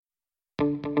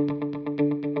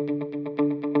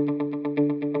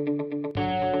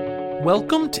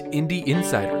Welcome to Indie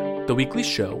Insider, the weekly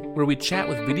show where we chat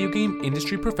with video game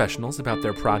industry professionals about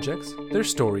their projects, their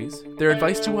stories, their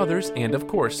advice to others, and of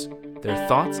course, their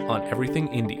thoughts on everything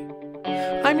indie.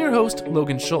 I'm your host,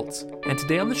 Logan Schultz, and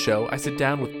today on the show I sit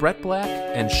down with Brett Black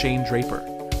and Shane Draper,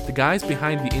 the guys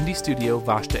behind the indie studio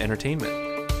Vashta Entertainment.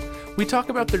 We talk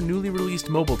about their newly released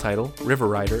mobile title, River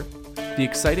Rider, the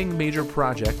exciting major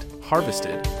project,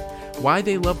 Harvested, why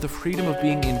they love the freedom of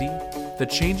being indie, the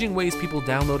changing ways people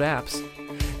download apps,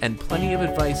 and plenty of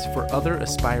advice for other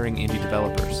aspiring indie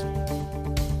developers.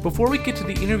 Before we get to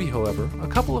the interview, however, a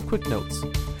couple of quick notes.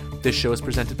 This show is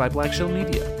presented by Black Shell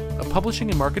Media, a publishing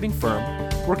and marketing firm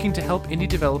working to help indie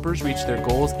developers reach their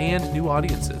goals and new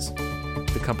audiences.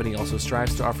 The company also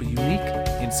strives to offer unique,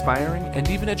 inspiring, and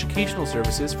even educational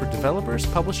services for developers,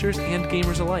 publishers, and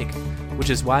gamers alike, which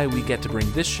is why we get to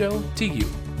bring this show to you.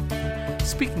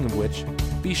 Speaking of which,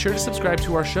 be sure to subscribe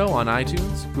to our show on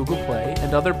iTunes, Google Play,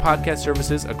 and other podcast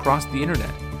services across the internet.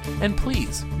 And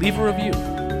please, leave a review.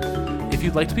 If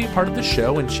you'd like to be a part of the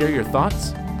show and share your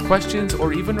thoughts, questions,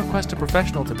 or even request a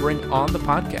professional to bring on the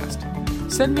podcast,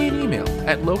 send me an email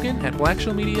at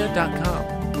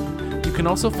logan@blackshellmedia.com. You can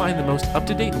also find the most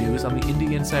up-to-date news on the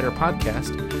Indie Insider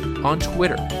podcast on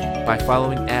Twitter by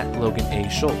following @Logan A.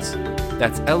 Schultz.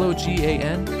 That's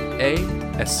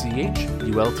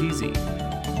LOGANASCHULTZ.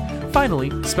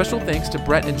 Finally, special thanks to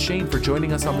Brett and Shane for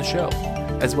joining us on the show,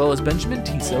 as well as Benjamin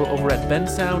Tiso over at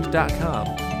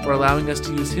bensound.com for allowing us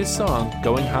to use his song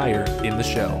Going Higher in the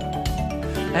show.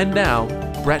 And now,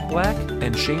 Brett Black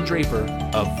and Shane Draper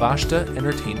of Vashta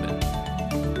Entertainment.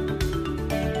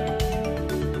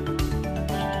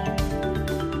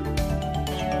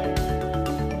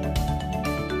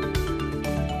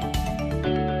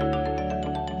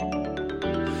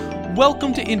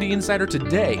 Welcome to Indie Insider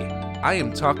today. I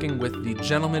am talking with the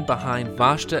gentleman behind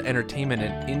Vashta Entertainment,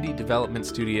 an indie development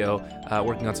studio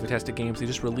working on some fantastic games. They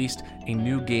just released a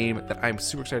new game that I'm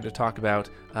super excited to talk about.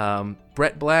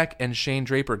 Brett Black and Shane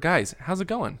Draper. Guys, how's it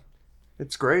going?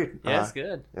 It's great. Yeah, it's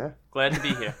good. Yeah. Glad to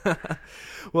be here.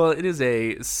 Well, it is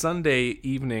a Sunday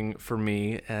evening for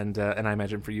me, and I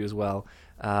imagine for you as well.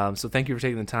 So thank you for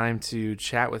taking the time to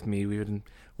chat with me. We've been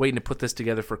waiting to put this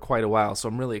together for quite a while, so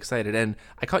I'm really excited. And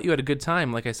I caught you at a good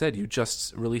time. Like I said, you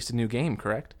just released a new game,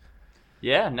 correct?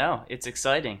 Yeah, no, it's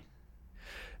exciting.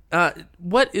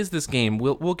 What is this game?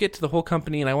 We'll get to the whole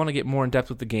company, and I want to get more in depth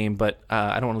with the game, but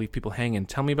I don't want to leave people hanging.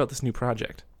 Tell me about this new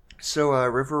project. So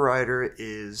River Rider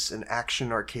is an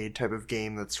action arcade type of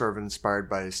game that's sort of inspired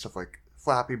by stuff like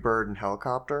Flappy Bird and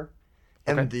Helicopter.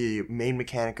 And Okay. the main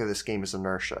mechanic of this game is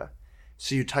inertia.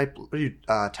 So you tap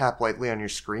lightly on your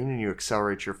screen and you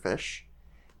accelerate your fish.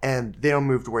 And they don't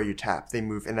move to where you tap. They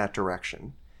move in that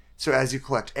direction. So as you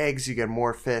collect eggs, you get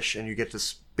more fish, and you get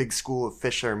this big school of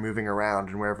fish that are moving around,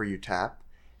 and wherever you tap,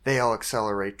 they all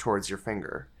accelerate towards your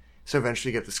finger. So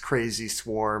eventually you get this crazy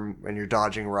swarm, and you're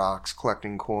dodging rocks,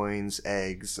 collecting coins,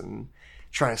 eggs, and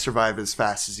trying to survive as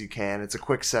fast as you can. It's a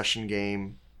quick session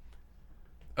game.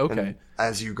 Okay. And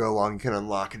as you go along, you can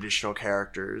unlock additional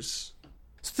characters.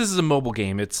 So this is a mobile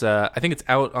game. It's I think it's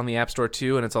out on the App Store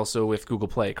too, and it's also with Google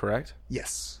Play, correct?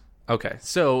 Yes. Okay,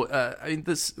 so I mean,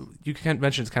 this you can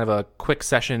mention it's kind of a quick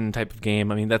session type of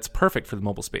game. I mean, that's perfect for the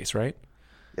mobile space, right?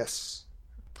 Yes.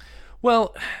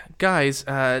 Well, guys,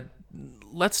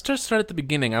 let's just start at the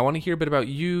beginning. I want to hear a bit about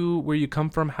you, where you come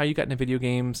from, how you got into video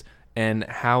games, and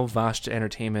how Vashta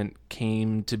Entertainment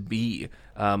came to be.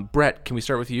 Brett, can we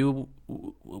start with you?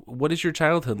 What is your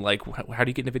childhood like? How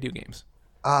do you get into video games?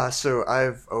 So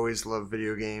I've always loved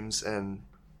video games, and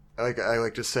I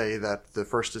like to say that the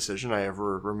first decision I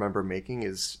ever remember making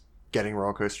is getting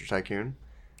Roller Coaster Tycoon.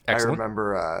 Excellent. I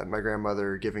remember my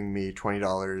grandmother giving me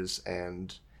 $20,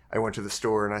 and I went to the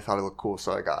store and I thought it looked cool,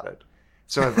 so I got it.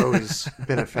 So I've always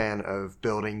been a fan of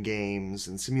building games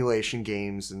and simulation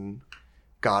games and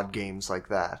god games like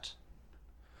that.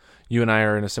 You and I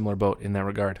are in a similar boat in that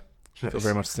regard. I feel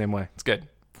very much the same way. It's good.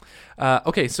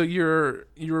 Okay, so you're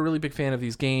a really big fan of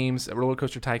these games. Roller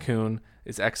Coaster Tycoon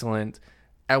is excellent.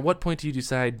 At what point do you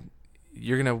decide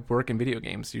you're going to work in video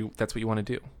games? That's what you want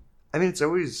to do? I mean, it's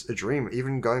always a dream.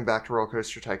 Even going back to Roller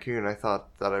Coaster Tycoon, I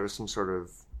thought that I was some sort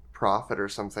of prophet or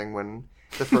something. When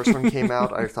the first one came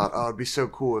out, I thought, oh, it'd be so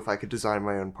cool if I could design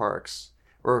my own parks.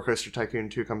 Roller Coaster Tycoon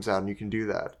 2 comes out and you can do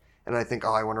that. And I think,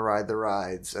 oh, I want to ride the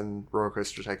rides. And Roller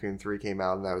Coaster Tycoon 3 came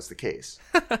out and that was the case.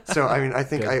 So, I mean, I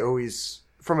think I always,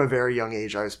 from a very young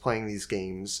age, I was playing these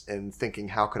games and thinking,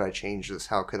 how could I change this?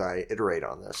 How could I iterate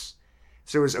on this?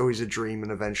 So it was always a dream,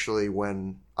 and eventually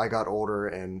when I got older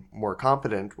and more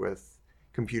competent with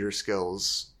computer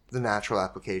skills, the natural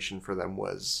application for them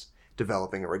was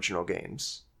developing original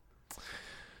games.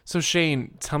 So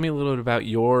Shane, tell me a little bit about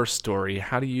your story.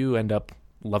 How do you end up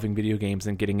loving video games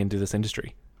and getting into this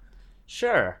industry?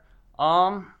 Sure.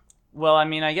 Well, I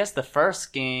mean, I guess the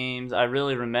first games I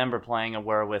really remember playing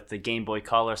were with the Game Boy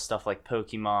Color stuff like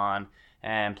Pokemon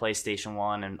and PlayStation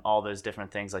 1 and all those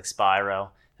different things like Spyro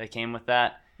that came with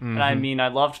that. Mm-hmm. And I mean, I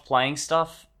loved playing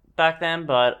stuff back then,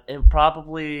 but it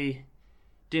probably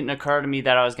didn't occur to me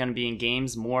that I was going to be in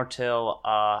games more till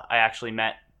I actually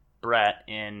met Brett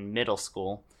in middle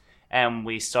school. And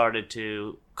we started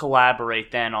to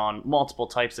collaborate then on multiple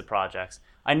types of projects.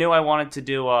 I knew I wanted to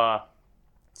do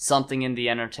something in the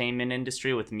entertainment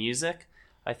industry with music.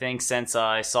 I think since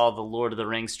I saw the Lord of the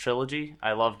Rings trilogy,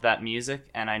 I loved that music,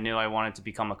 and I knew I wanted to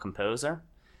become a composer.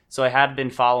 So I had been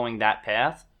following that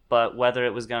path, but whether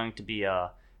it was going to be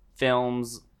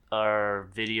films or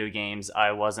video games,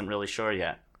 I wasn't really sure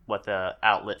yet what the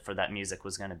outlet for that music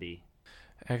was going to be.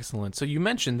 Excellent. So you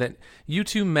mentioned that you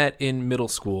two met in middle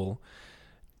school.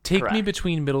 Take Correct. me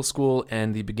between middle school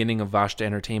and the beginning of Vashta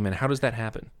Entertainment. How does that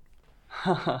happen?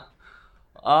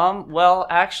 Well,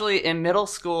 actually, in middle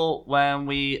school, when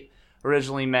we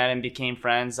originally met and became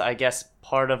friends, I guess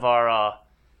part of our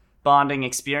bonding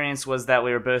experience was that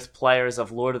we were both players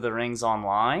of Lord of the Rings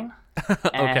Online.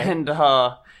 Okay. And,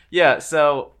 yeah,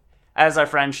 so as our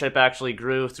friendship actually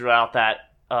grew throughout that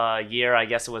year, I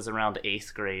guess it was around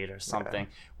 8th grade or something,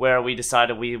 where we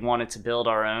decided we wanted to build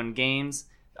our own games.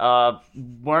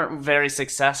 Weren't very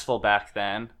successful back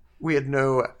then. We had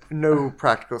no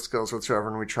practical skills whatsoever,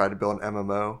 and we tried to build an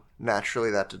MMO. Naturally,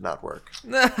 that did not work.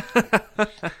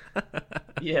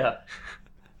 Yeah.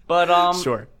 But,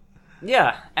 Sure.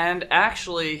 yeah, and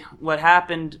actually what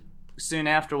happened soon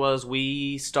after was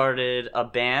we started a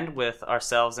band with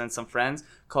ourselves and some friends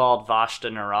called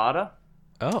Vashta Narada,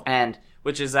 Oh. and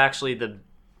which is actually the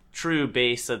true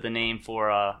base of the name for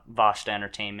Vashta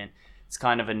Entertainment. It's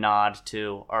kind of a nod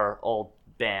to our old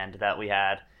band that we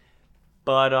had.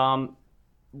 But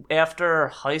after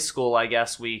high school, I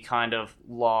guess we kind of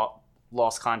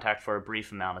lost contact for a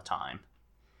brief amount of time.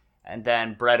 And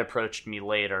then Brett approached me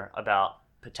later about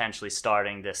potentially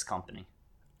starting this company.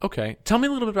 Okay. Tell me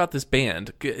a little bit about this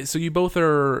band. So you both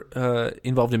are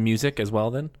involved in music as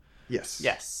well then? Yes.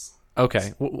 Yes.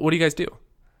 Okay. What do you guys do?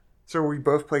 So we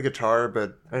both play guitar,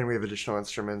 and we have additional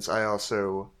instruments. I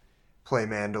also play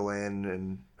mandolin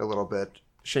and a little bit.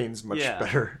 Shane's much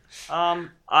better.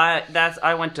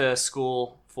 I went to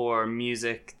school for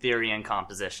music theory and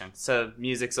composition, so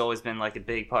music's always been like a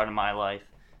big part of my life,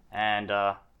 and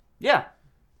yeah.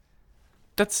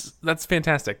 That's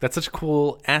fantastic. That's such a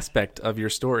cool aspect of your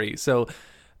story. So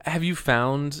have you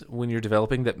found when you're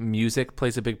developing that music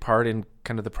plays a big part in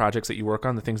kind of the projects that you work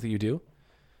on, the things that you do?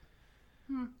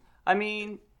 I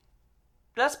mean,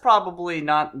 that's probably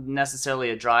not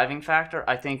necessarily a driving factor.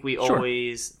 I think we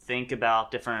always think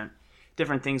about different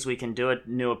things we can do,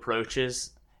 new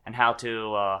approaches, and how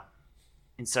to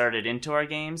insert it into our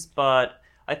games. But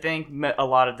I think a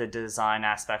lot of the design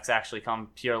aspects actually come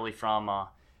purely from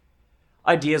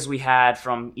ideas we had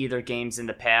from either games in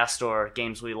the past or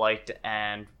games we liked.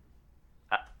 And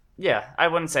yeah, I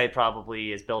wouldn't say it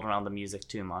probably is built around the music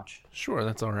too much. Sure,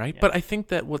 that's all right. Yeah. But I think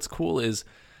that what's cool is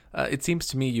it seems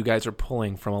to me you guys are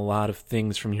pulling from a lot of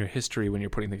things from your history when you're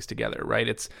putting things together, right?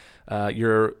 It's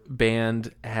your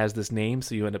band has this name,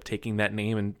 so you end up taking that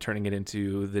name and turning it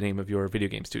into the name of your video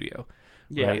game studio,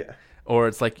 right? Yeah. Or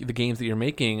it's like the games that you're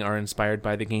making are inspired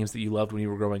by the games that you loved when you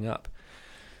were growing up.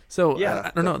 So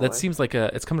I don't know. That seems like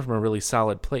it's coming from a really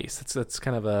solid place. That's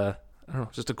kind of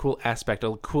just a cool aspect,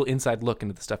 a cool inside look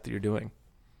into the stuff that you're doing.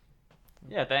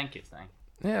 Yeah, thank you.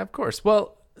 Yeah, of course.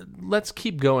 Well, let's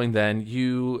keep going then.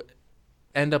 You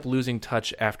end up losing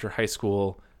touch after high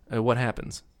school. What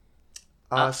happens?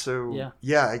 I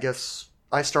guess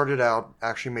I started out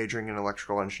actually majoring in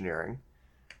electrical engineering.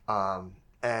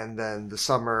 And then the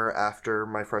summer after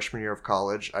my freshman year of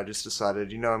college, I just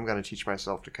decided, I'm going to teach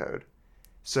myself to code.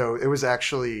 So it was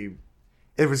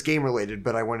game related,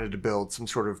 but I wanted to build some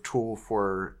sort of tool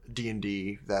for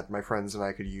D&D that my friends and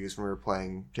I could use when we were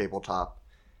playing tabletop.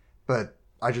 But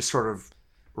I just sort of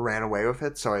ran away with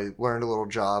it. So I learned a little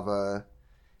Java,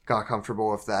 got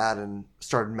comfortable with that, and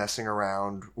started messing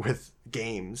around with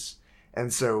games.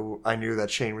 And so I knew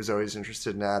that Shane was always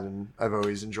interested in that, and I've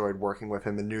always enjoyed working with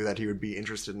him and knew that he would be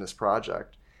interested in this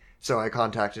project. So I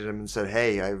contacted him and said,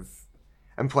 hey,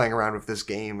 I'm playing around with this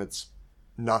game. It's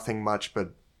nothing much,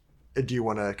 but do you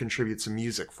want to contribute some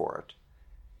music for it?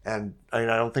 And I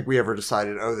don't think we ever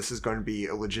decided, this is going to be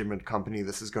a legitimate company.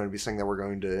 This is going to be something that we're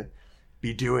going to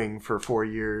be doing for 4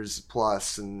 years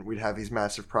plus, and we'd have these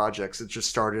massive projects. It just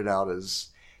started out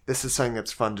as this is something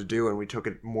that's fun to do, and we took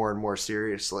it more and more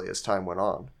seriously as time went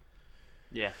on.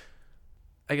 Yeah.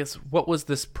 I guess, what was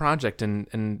this project,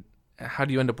 and how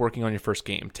do you end up working on your first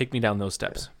game? Take me down those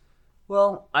steps.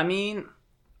 Well, I mean,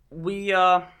 we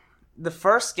the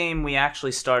first game we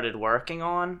actually started working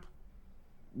on,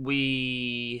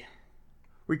 we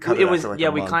cut it was after yeah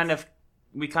a we month.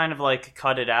 kind of like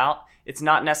cut it out. It's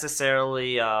not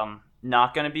necessarily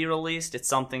not going to be released. It's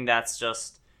something that's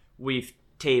just we've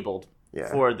tabled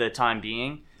for the time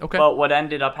being. Okay. But what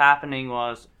ended up happening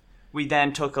was we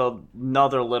then took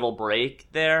another little break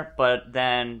there, but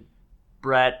then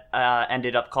Brett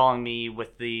ended up calling me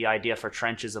with the idea for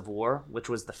Trenches of War, which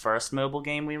was the first mobile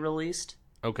game we released.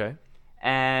 Okay.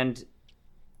 And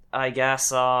I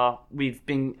guess we've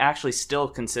been actually still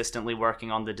consistently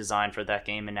working on the design for that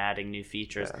game and adding new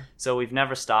features. Yeah. So we've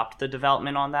never stopped the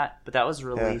development on that, but that was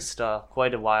released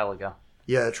quite a while ago.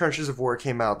 Yeah, Trenches of War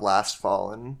came out last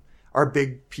fall, and our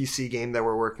big PC game that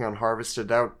we're working on,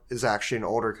 Harvested Out, is actually an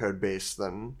older code base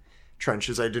than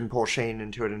Trenches. I didn't pull Shane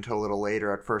into it until a little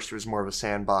later. At first, it was more of a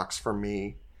sandbox for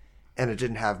me, and it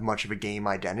didn't have much of a game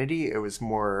identity. It was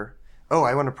more, oh,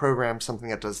 I want to program something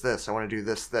that does this. I want to do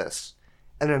this.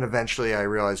 And then eventually I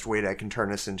realized, wait, I can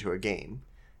turn this into a game.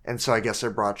 And so I guess I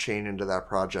brought Shane into that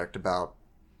project about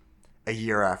a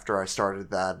year after I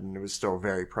started that, and it was still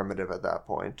very primitive at that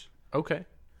point. Okay.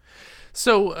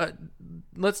 So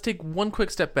let's take one quick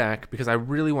step back, because I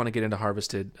really want to get into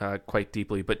Harvested quite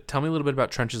deeply. But tell me a little bit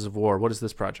about Trenches of War. What is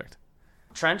this project?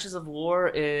 Trenches of War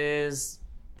is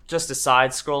just a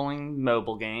side-scrolling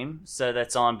mobile game, so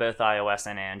that's on both iOS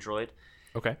and Android.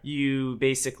 Okay. You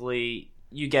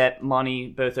get money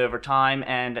both over time,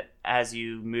 and as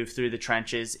you move through the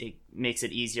trenches, it makes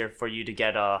it easier for you to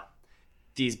get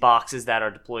these boxes that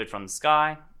are deployed from the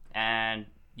sky, and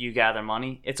you gather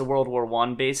money. It's a World War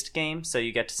I based game, so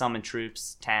you get to summon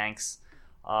troops, tanks,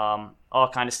 all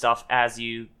kind of stuff as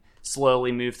you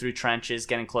slowly move through trenches,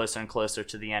 getting closer and closer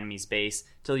to the enemy's base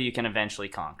till you can eventually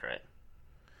conquer it.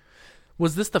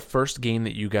 Was this the first game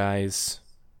that you guys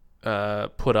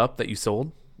put up that you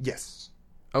sold? Yes.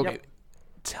 Okay. Yep.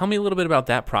 Tell me a little bit about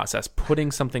that process,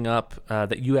 putting something up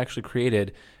that you actually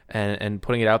created and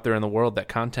putting it out there in the world, that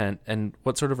content, and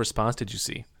what sort of response did you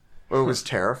see? Well, it was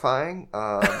terrifying.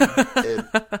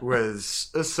 It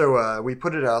was so we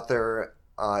put it out there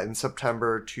in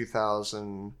September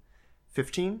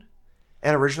 2015,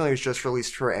 and originally it was just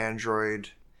released for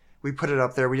Android. We put it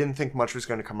up there. We didn't think much was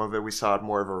going to come of it. We saw it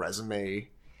more of a resume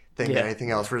thing than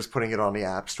anything else. We're just putting it on the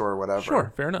App Store or whatever.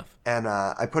 Sure, fair enough. And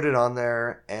I put it on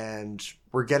there, and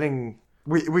we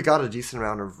got a decent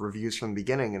amount of reviews from the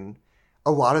beginning, and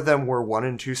a lot of them were 1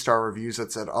 and 2 star reviews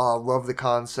that said, "Oh, love the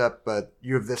concept, but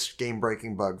you have this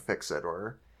game-breaking bug, fix it."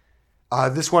 Or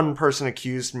this one person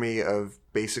accused me of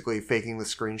basically faking the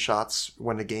screenshots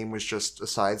when the game was just a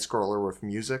side-scroller with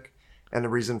music. And the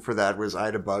reason for that was I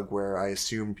had a bug where I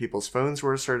assumed people's phones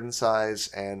were a certain size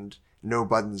and no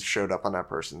buttons showed up on that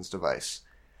person's device.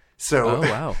 So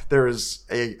wow. There was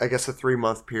a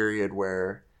 3-month period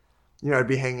where, I'd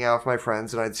be hanging out with my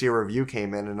friends and I'd see a review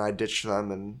came in and I'd ditch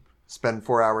them and spend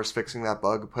 4 hours fixing that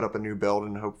bug, put up a new build,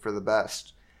 and hope for the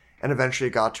best. And eventually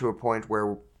it got to a point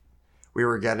where we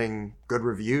were getting good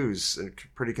reviews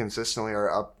pretty consistently.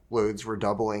 Our uploads were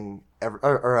doubling,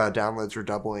 our downloads were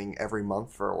doubling every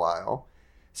month for a while.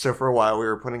 So for a while we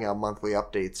were putting out monthly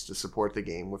updates to support the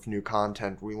game with new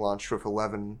content. We launched with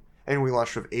 11, and we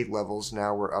launched with 8 levels.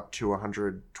 Now we're up to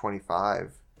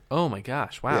 125. Oh my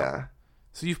gosh, wow. Yeah.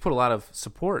 So you've put a lot of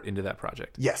support into that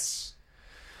project. Yes.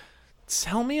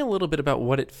 Tell me a little bit about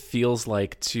what it feels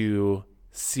like to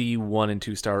see 1 and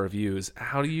 2 star reviews.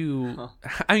 How do you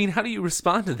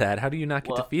respond to that? How do you not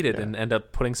get defeated and end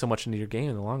up putting so much into your game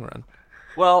in the long run?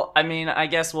 Well, I mean, I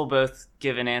guess we'll both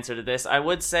give an answer to this. I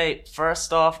would say,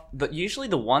 first off, usually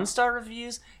the 1-star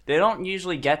reviews, they don't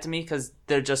usually get to me because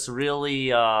they're just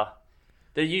really, they're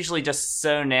usually just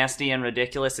so nasty and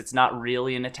ridiculous. It's not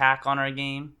really an attack on our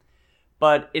game.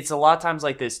 But it's a lot of times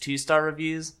like those 2-star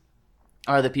reviews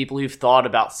are the people who've thought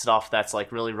about stuff that's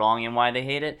like really wrong and why they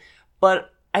hate it.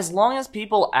 But as long as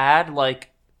people add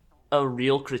like a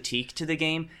real critique to the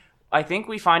game, I think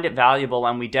we find it valuable,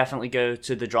 and we definitely go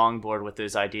to the drawing board with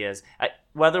those ideas.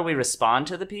 Whether we respond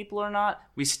to the people or not,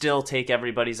 we still take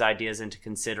everybody's ideas into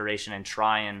consideration and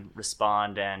try and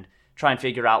respond and try and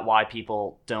figure out why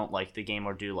people don't like the game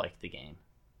or do like the game.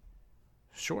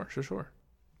 Sure.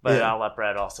 But Yeah. I'll let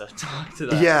Brad also talk to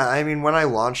that. Yeah, I mean, when I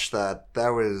launched that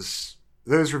was...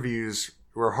 Those reviews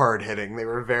were hard-hitting. They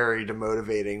were very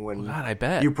demotivating when God, I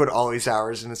bet. you put all these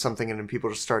hours into something and then people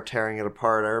just start tearing it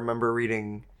apart. I remember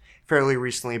reading fairly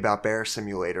recently about Bear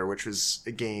Simulator, which was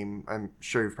a game, I'm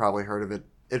sure you've probably heard of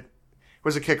it.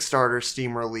 was a Kickstarter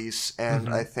Steam release, and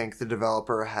I think the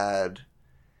developer had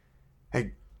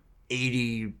like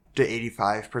 80 to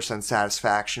 85%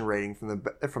 satisfaction rating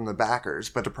from the backers,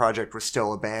 but the project was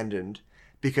still abandoned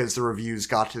because the reviews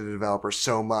got to the developer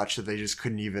so much that they just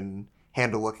couldn't even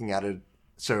handle looking at it,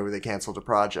 so they canceled the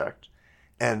project.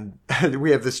 And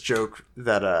we have this joke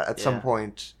that at some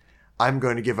point I'm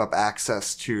going to give up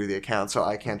access to the account so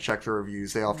I can't check the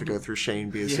reviews. They all have to go through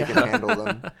Shane because he can handle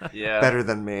them better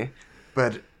than me.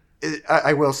 But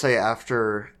I will say,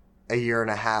 after a year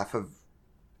and a half of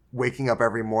waking up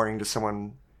every morning to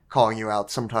someone calling you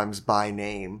out, sometimes by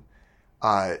name,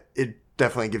 it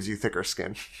definitely gives you thicker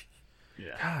skin.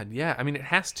 God, yeah. I mean, it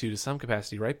has to some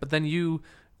capacity, right? But then you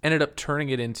ended up turning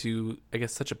it into, I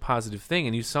guess, such a positive thing,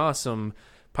 and you saw some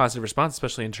positive response,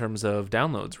 especially in terms of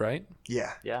downloads, right?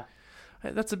 Yeah. Yeah.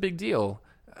 That's a big deal.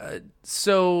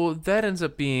 So that ends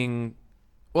up being...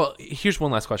 Well, here's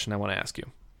one last question I want to ask you.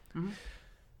 Mm-hmm.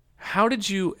 How did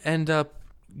you end up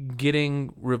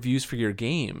getting reviews for your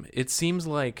game? It seems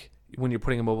like when you're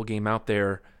putting a mobile game out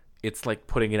there, it's like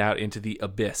putting it out into the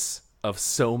abyss of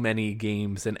so many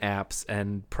games and apps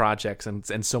and projects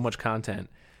and so much content.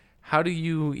 How do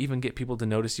you even get people to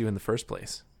notice you in the first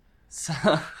place? That's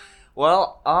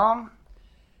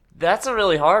a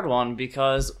really hard one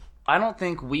because I don't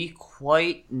think we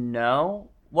quite know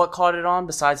what caught it on,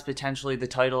 besides potentially the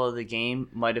title of the game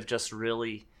might have just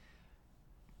really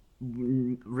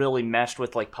meshed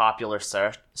with like popular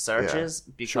searches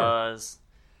because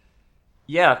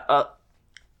we're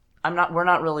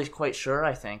not really quite sure,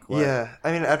 I think. I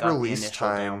mean, at release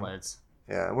time, downloads.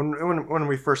 Yeah, when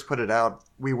we first put it out,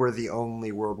 we were the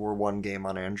only World War I game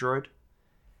on Android,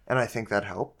 and I think that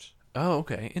helped. Oh,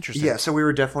 okay. Interesting. Yeah, so we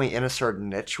were definitely in a certain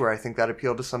niche where I think that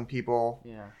appealed to some people.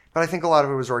 Yeah. But I think a lot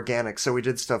of it was organic, so we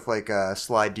did stuff like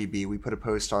SlideDB. We put a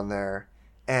post on there,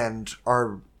 and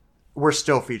we're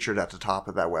still featured at the top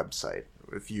of that website.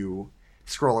 If you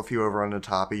scroll a few over on the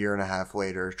top, a year and a half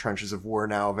later, Trenches of War,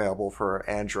 now available for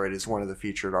Android, is one of the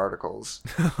featured articles.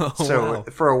 So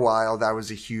for a while, that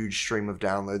was a huge stream of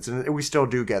downloads, and we still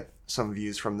do get some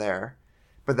views from there.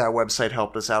 But that website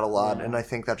helped us out a lot, and I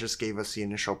think that just gave us the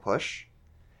initial push.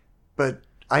 But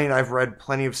I mean, I've read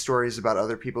plenty of stories about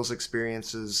other people's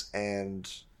experiences,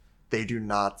 and they do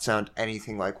not sound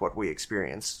anything like what we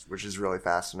experienced, which is really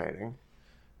fascinating.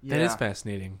 That is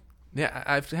fascinating. Yeah,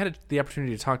 I've had the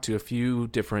opportunity to talk to a few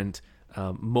different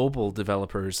mobile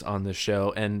developers on this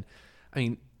show, and I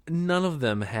mean, none of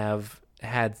them have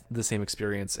had the same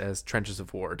experience as Trenches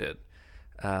of War did.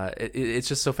 It's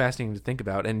just so fascinating to think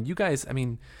about. And you guys, I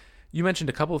mean, you mentioned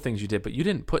a couple of things you did, but you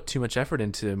didn't put too much effort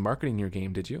into marketing your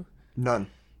game, did you? None.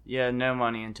 Yeah, no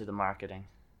money into the marketing.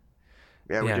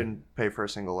 Yeah, we didn't pay for a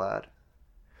single ad.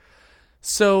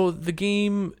 So the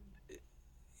game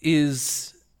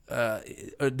is...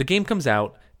 the game comes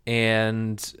out,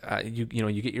 and you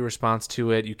get your response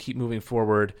to it. You keep moving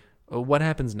forward. What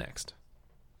happens next?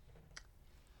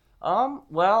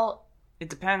 Well, it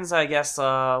depends. I guess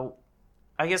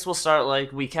we'll start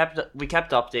like we kept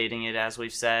updating it, as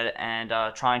we've said, and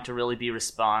trying to really be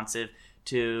responsive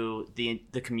to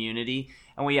the community.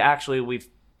 And we've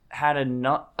had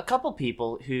a couple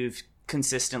people who've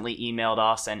consistently emailed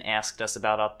us and asked us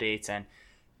about updates and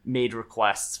made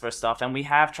requests for stuff, and we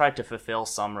have tried to fulfill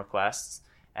some requests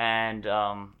and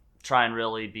try and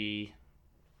really be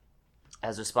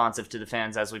as responsive to the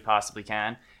fans as we possibly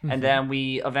can. Mm-hmm. And then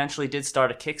we eventually did start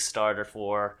a Kickstarter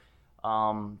for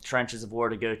Trenches of War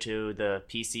to go to the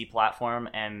PC platform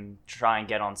and try and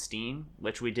get on Steam,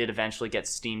 which we did eventually get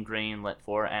Steam greenlit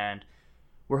for, and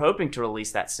we're hoping to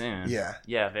release that soon. Yeah,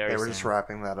 very soon. We're just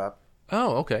wrapping that up.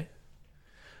 Oh, okay.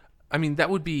 I mean, that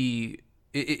would be...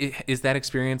 Is that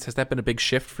experience, has that been a big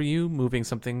shift for you, moving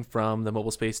something from the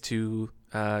mobile space to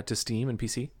Steam and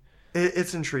PC?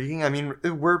 It's intriguing. I mean,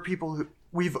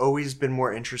 we've always been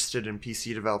more interested in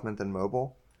PC development than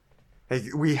mobile. Like,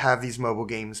 we have these mobile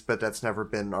games, but that's never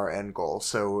been our end goal.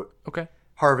 So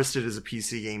Harvested is a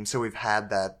PC game, so we've had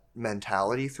that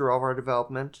mentality through all of our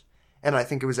development. And I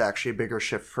think it was actually a bigger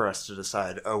shift for us to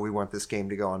decide, we want this game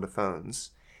to go onto phones.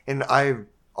 And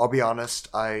I'll be honest,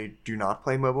 I do not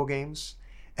play mobile games.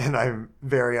 And I'm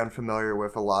very unfamiliar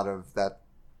with a lot of that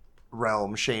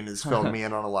realm. Shane has filled me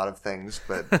in on a lot of things,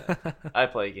 but... I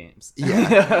play games.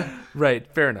 Yeah. Right,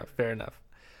 fair enough.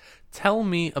 Tell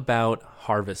me about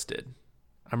Harvested.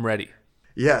 I'm ready.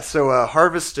 Yeah, so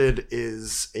Harvested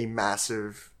is a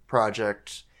massive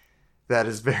project that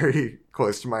is very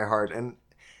close to my heart. And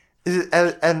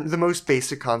the most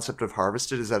basic concept of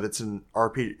Harvested is that it's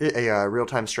a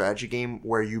real-time strategy game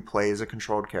where you play as a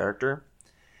controlled character.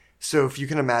 So if you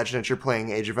can imagine that you're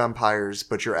playing Age of Empires,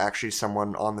 but you're actually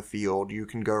someone on the field, you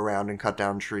can go around and cut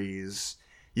down trees.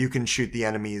 You can shoot the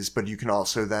enemies, but you can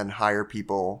also then hire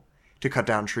people to cut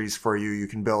down trees for you. You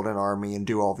can build an army and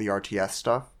do all the RTS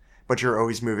stuff, but you're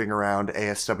always moving around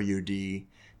ASWD,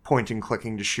 point and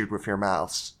clicking to shoot with your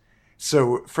mouse.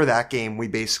 So for that game, we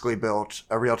basically built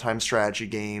a real-time strategy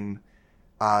game,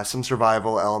 some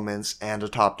survival elements, and a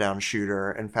top-down shooter,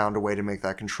 and found a way to make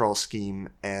that control scheme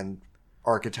and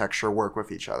architecture work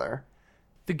with each other.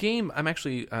 The game, I'm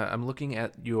looking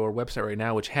at your website right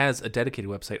now, which has a dedicated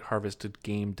website,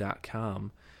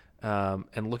 harvestedgame.com,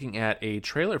 and looking at a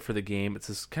trailer for the game. It's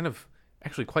this kind of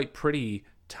actually quite pretty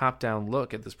top-down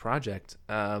look at this project.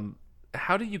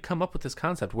 How did you come up with this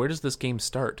concept? Where does this game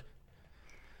start?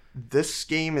 This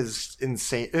game is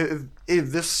insane.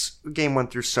 This game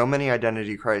went through so many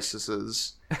identity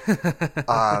crises.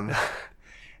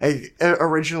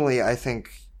 Originally, I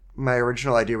think my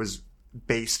original idea was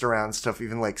based around stuff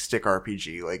even like Stick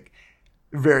RPG, like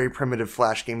very primitive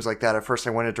Flash games like that. At first,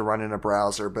 I wanted to run in a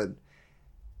browser, but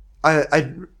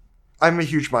I'm a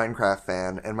huge Minecraft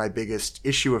fan, and my biggest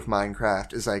issue with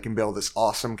Minecraft is I can build this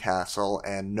awesome castle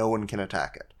and no one can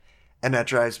attack it. And that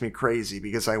drives me crazy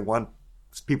because I want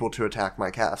people to attack my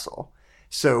castle.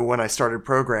 So when I started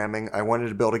programming, I wanted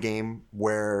to build a game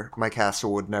where my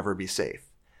castle would never be safe.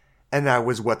 And that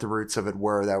was what the roots of it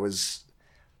were. That was...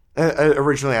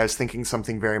 originally, I was thinking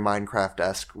something very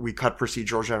Minecraft-esque. We cut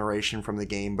procedural generation from the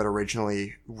game, but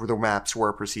originally the maps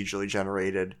were procedurally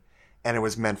generated, and it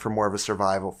was meant for more of a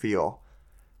survival feel.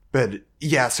 But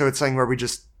yeah, so it's something where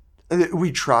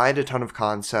we tried a ton of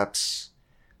concepts,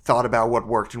 thought about what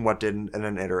worked and what didn't, and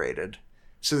then iterated.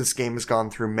 So this game has gone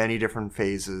through many different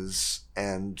phases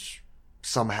and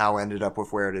somehow ended up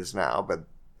with where it is now, but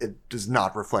it does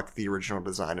not reflect the original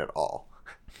design at all.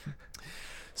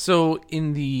 So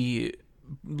in the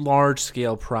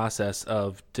large-scale process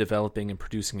of developing and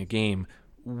producing a game,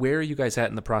 where are you guys at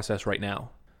in the process right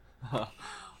now?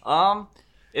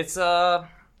 It's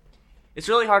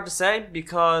really hard to say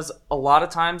because a lot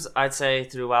of times I'd say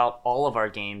throughout all of our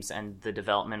games and the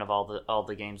development of all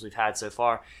the games we've had so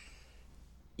far,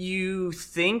 you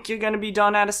think you're going to be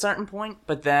done at a certain point,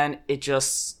 but then it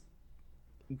just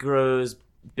grows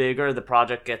bigger. The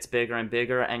project gets bigger and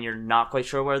bigger, and you're not quite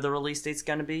sure where the release date's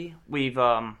going to be. We've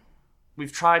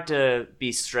tried to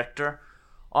be stricter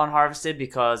on Harvested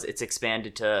because it's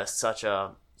expanded to such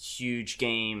a huge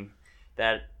game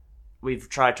that we've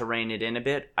tried to rein it in a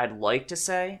bit. I'd like to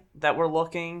say that we're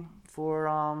looking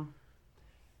for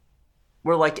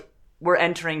we're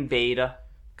entering beta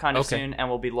kind of soon, and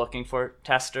we'll be looking for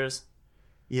testers.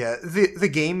 Yeah, the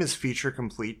game is feature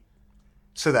complete,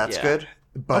 so that's good.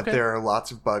 But there are lots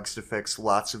of bugs to fix,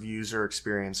 lots of user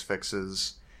experience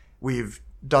fixes. We've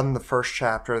done the first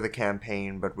chapter of the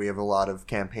campaign, but we have a lot of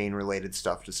campaign-related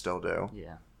stuff to still do.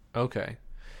 Yeah. Okay.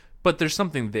 But there's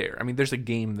something there. I mean, there's a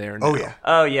game there now.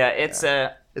 Oh, yeah. It's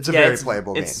a very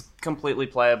playable game. It's completely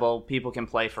playable. People can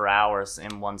play for hours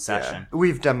in one session. Yeah.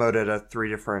 We've demoed it at 3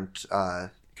 different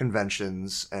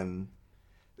conventions, and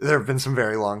there have been some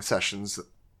very long sessions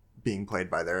being played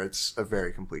by there. It's a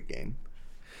very complete game.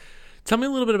 Tell me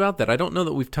a little bit about that. I don't know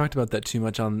that we've talked about that too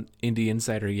much on Indie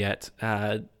Insider yet.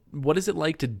 What is it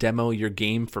like to demo your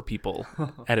game for people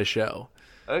at a show?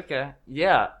 Okay.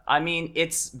 Yeah. I mean,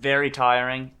 it's very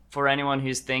tiring. For anyone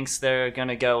who thinks they're going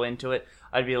to go into it,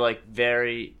 I'd be like,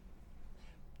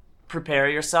 prepare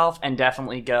yourself and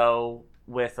definitely go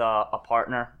with a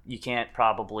partner. You can't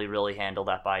probably really handle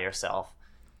that by yourself.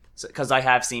 Because I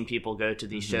have seen people go to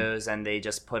these shows and they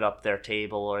just put up their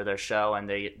table or their show and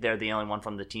they're the only one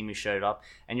from the team who showed up.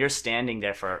 And you're standing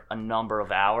there for a number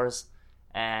of hours.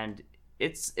 And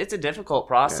it's a difficult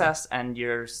process, and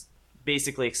you're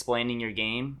basically explaining your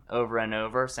game over and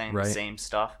over, saying the same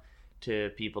stuff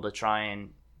to people to try and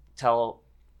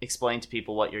explain to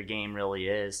people what your game really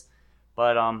is.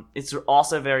 But it's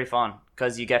also very fun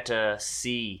because you get to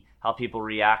see how people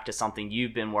react to something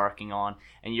you've been working on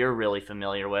and you're really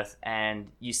familiar with, and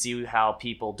you see how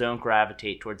people don't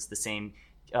gravitate towards the same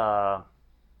gameplay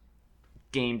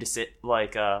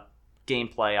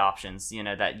options,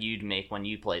 that you'd make when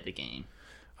you play the game.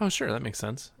 Oh, sure, that makes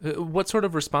sense. What sort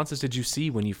of responses did you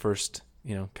see when you first,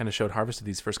 kind of showed Harvested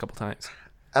these first couple times?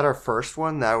 At our first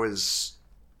one, that was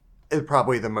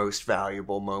probably the most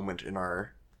valuable moment in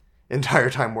our entire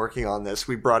time working on this.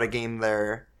 We brought a game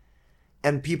there,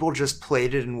 and people just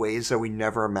played it in ways that we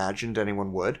never imagined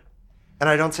anyone would. And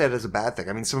I don't say it as a bad thing.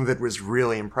 I mean, some of it was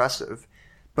really impressive.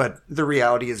 But the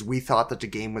reality is we thought that the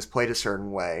game was played a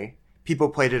certain way. People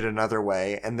played it another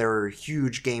way, and there were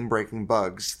huge game-breaking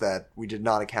bugs that we did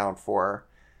not account for.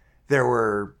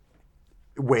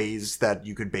 ways that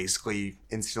you could basically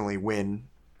instantly win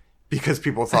because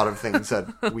people thought of things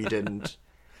that we didn't.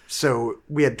 So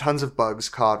we had tons of bugs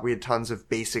caught. We had tons of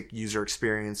basic user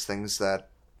experience things that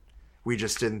we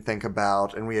just didn't think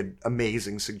about, and we had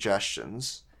amazing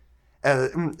suggestions.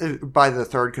 By the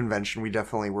third convention, we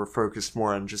definitely were focused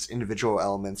more on just individual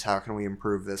elements. How can we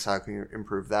improve this? How can we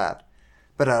improve that?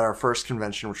 But at our first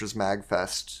convention, which was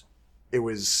MagFest, we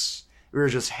were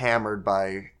just hammered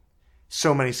by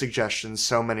so many suggestions,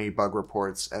 so many bug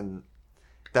reports, and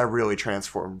that really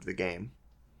transformed the game.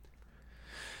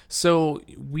 So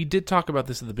we did talk about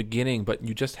this at the beginning, but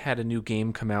you just had a new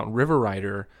game come out, River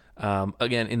Rider,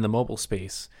 again in the mobile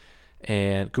space,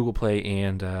 and Google Play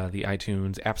and the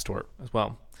iTunes App Store as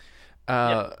well.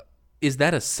 Yep. Is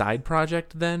that a side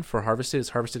project then for Harvested? Is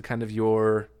Harvested kind of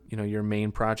your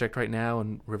main project right now,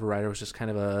 and River Rider was just kind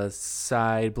of a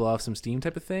side blow off some steam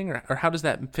type of thing, or how does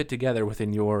that fit together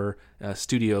within your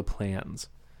studio plans?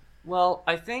 Well,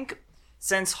 I think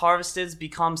since Harvested's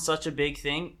become such a big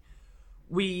thing,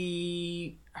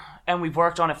 we've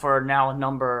worked on it for now a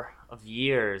number of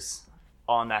years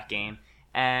on that game,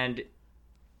 and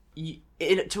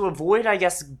to avoid, I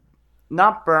guess,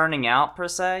 not burning out per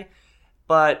se,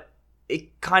 but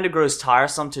it kind of grows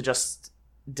tiresome to just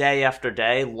day after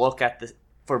day look at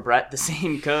for Brett the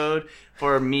same code,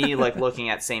 for me like looking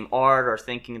at same art or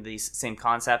thinking of these same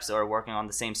concepts or working on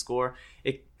the same score.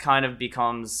 It kind of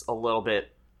becomes a little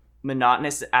bit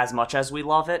monotonous as much as we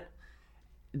love it.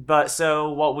 But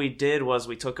so what we did was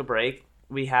we took a break.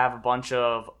 We have a bunch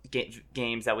of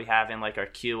games that we have in like our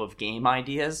queue of game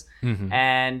ideas,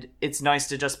 and it's nice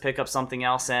to just pick up something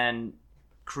else and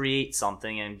create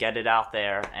something and get it out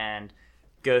there and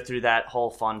go through that whole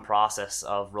fun process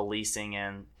of releasing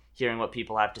and hearing what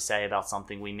people have to say about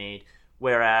something we made.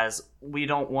 Whereas we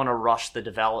don't want to rush the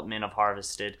development of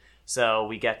Harvested, so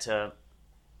we get to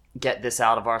get this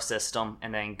out of our system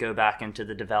and then go back into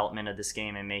the development of this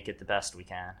game and make it the best we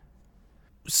can.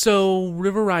 So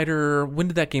River Rider, when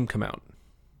did that game come out?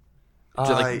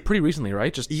 Like pretty recently,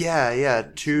 right? Just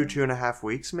 2.5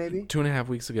 weeks maybe. 2.5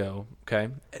 weeks ago. Okay.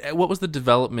 What was the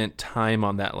development time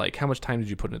on that like? How much time did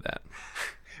you put into that?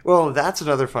 Well, that's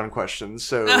another fun question.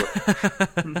 So,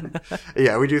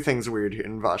 yeah, we do things weird here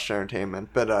in Vosh Entertainment.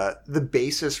 But the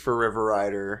basis for River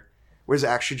Rider was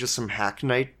actually just some hack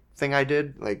night thing I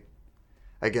did. Like,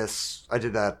 I guess I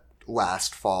did that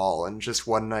last fall, and just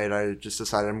one night I just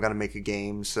decided I'm going to make a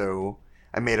game. So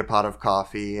I made a pot of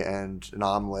coffee and an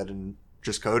omelet and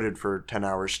just coded for 10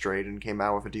 hours straight and came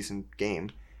out with a decent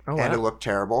game. Oh, wow. And it looked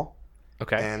terrible.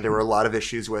 Okay. And there were a lot of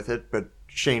issues with it, but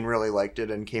Shane really liked it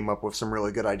and came up with some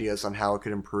really good ideas on how it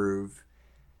could improve.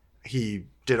 He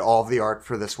did all of the art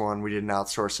for this one. We didn't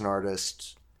outsource an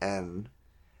artist, and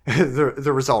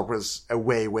the result was a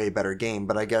way, way better game.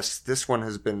 But I guess this one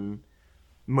has been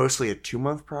mostly a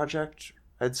 2-month project,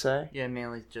 I'd say. Yeah,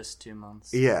 mainly just 2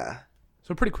 months. Yeah.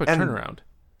 So pretty quick turnaround.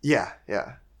 Yeah.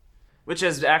 Which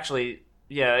is actually,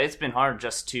 it's been hard,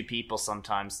 just 2 people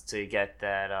sometimes to get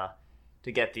that,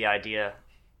 to get the idea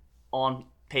on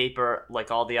paper,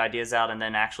 like all the ideas out, and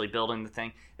then actually building the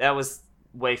thing. That was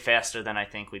way faster than I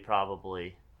think we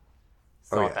probably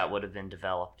thought that would have been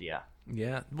developed. Yeah.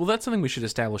 Well, that's something we should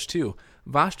establish too.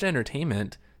 Vashta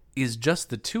Entertainment is just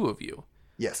the 2 of you.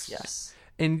 Yes.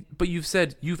 But you've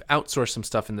said you've outsourced some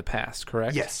stuff in the past,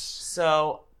 correct? Yes.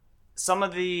 So some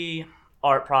of the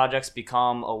art projects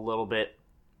become a little bit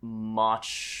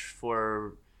much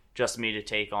for just me to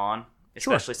take on,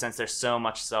 especially since there's so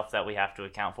much stuff that we have to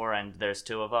account for, and there's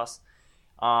 2 of us.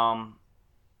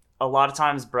 A lot of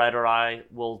times Brett or I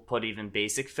will put even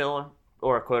basic filler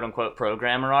or quote unquote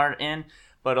programmer art in,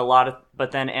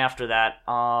 but then after that,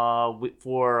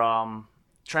 for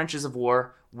Trenches of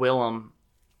War, Willem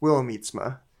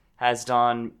Eatsma has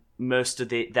done most of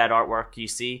that artwork you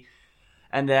see.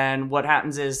 And then what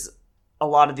happens is a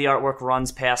lot of the artwork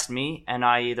runs past me, and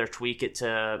I either tweak it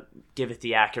to give it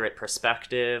the accurate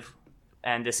perspective,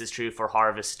 and this is true for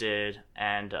Harvested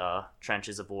and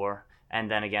Trenches of War. And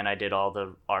then again, I did all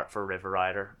the art for River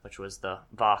Rider, which was the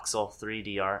voxel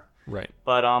 3D art. Right.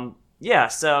 But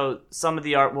so some of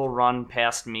the art will run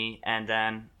past me, and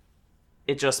then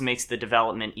it just makes the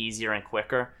development easier and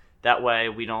quicker. That way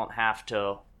we don't have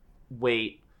to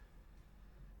wait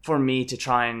for me to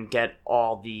try and get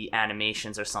all the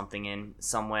animations or something in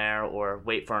somewhere, or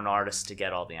wait for an artist to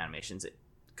get all the animations.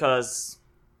 Because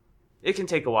it can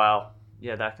take a while.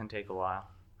 Yeah, that can take a while.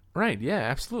 Right, yeah,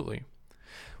 absolutely.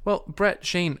 Well, Brett,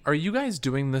 Shane, are you guys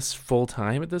doing this full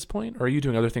time at this point, or are you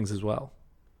doing other things as well?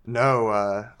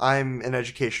 No, I'm an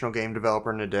educational game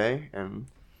developer in a day, and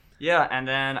yeah, and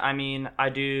then I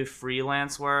do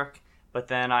freelance work, But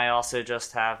then I also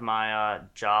just have my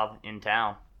job in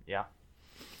town. Yeah.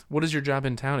 What is your job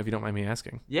in town, if you don't mind me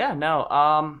asking? Yeah, no.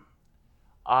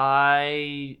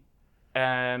 I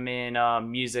am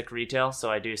in music retail, so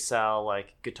I do sell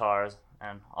like guitars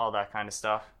and all that kind of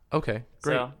stuff. Okay,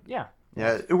 great. So, yeah.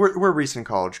 Yeah, we're recent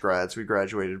college grads. We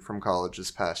graduated from college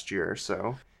this past year,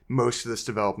 so most of this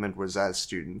development was as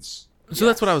students. So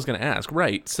that's what I was going to ask.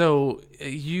 Right. So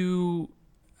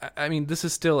I mean, this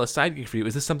is still a side gig for you.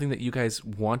 Is this something that you guys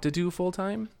want to do full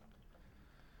time?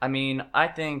 I mean, I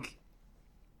think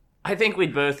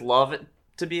we'd both love it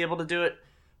to be able to do it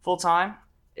full time.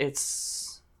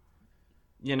 It's,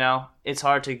 it's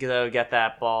hard to get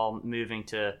that ball moving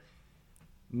to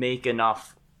make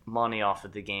enough money off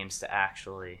of the games to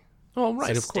actually Oh,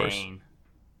 right, sustain. of course.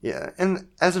 Yeah, and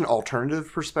as an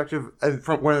alternative perspective,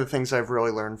 from one of the things I've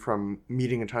really learned from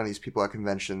meeting a ton of these people at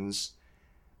conventions,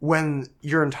 when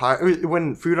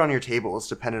food on your table is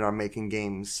dependent on making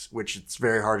games, which it's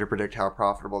very hard to predict how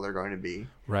profitable they're going to be,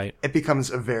 Right. it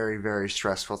becomes a very, very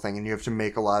stressful thing, and you have to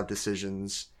make a lot of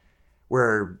decisions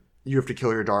where you have to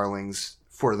kill your darlings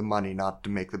for the money, not to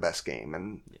make the best game.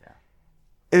 And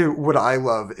what I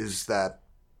love is that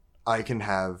I can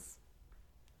have,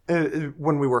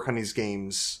 when we work on these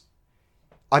games,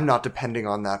 I'm not depending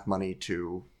on that money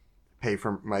to pay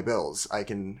for my bills. I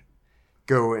can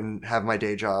go and have my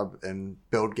day job and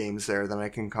build games there. Then I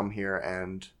can come here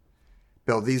and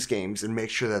build these games and make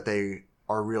sure that they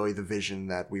are really the vision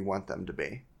that we want them to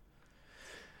be.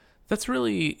 That's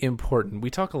really important. We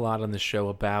talk a lot on the show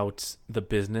about the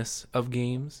business of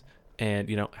games and,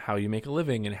 how you make a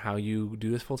living and how you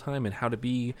do this full time and how to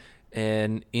be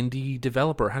an indie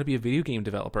developer, how to be a video game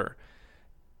developer.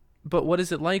 But what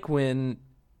is it like when,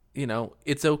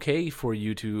 it's okay for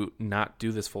you to not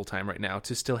do this full time right now,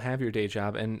 to still have your day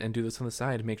job and do this on the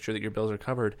side, make sure that your bills are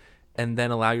covered, and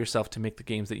then allow yourself to make the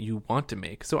games that you want to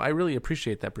make? So I really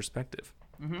appreciate that perspective.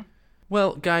 Mm-hmm.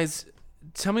 Well, guys,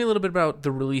 tell me a little bit about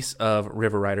the release of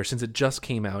River Rider. Since it just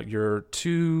came out, you're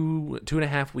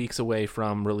 2.5 weeks away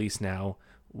from release now.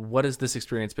 What has this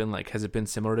experience been like? Has it been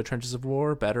similar to Trenches of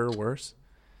War, better or worse?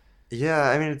 Yeah,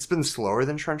 I mean, it's been slower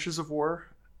than Trenches of War.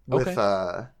 With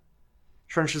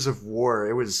Trenches of War,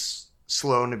 it was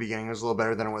slow in the beginning. It was a little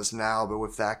better than it was now. But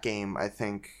with that game, I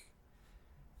think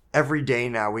every day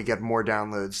now we get more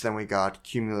downloads than we got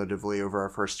cumulatively over our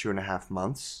first 2.5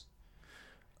 months.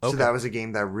 Okay. So that was a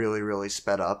game that really, really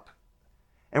sped up.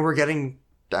 And we're getting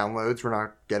downloads. We're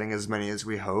not getting as many as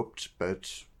we hoped,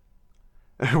 but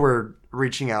we're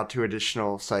reaching out to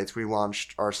additional sites. We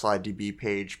launched our SlideDB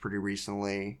page pretty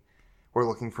recently. We're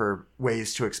looking for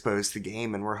ways to expose the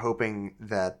game, and we're hoping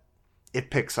that it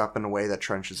picks up in a way that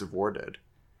Trenches of War did.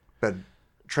 But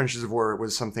Trenches of War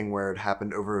was something where it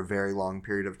happened over a very long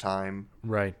period of time.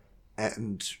 Right.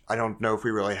 And I don't know if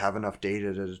we really have enough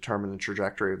data to determine the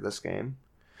trajectory of this game.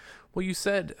 Well, you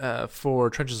said for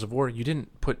Trenches of War, you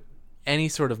didn't put any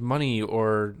sort of money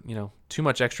or, too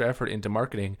much extra effort into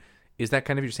marketing. Is that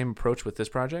kind of your same approach with this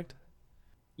project?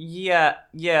 Yeah,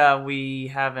 we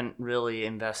haven't really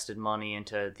invested money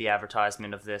into the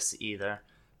advertisement of this either.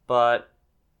 But,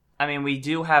 I mean, we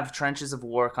do have Trenches of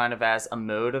War kind of as a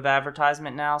mode of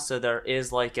advertisement now, so there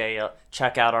is like a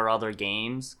check out our other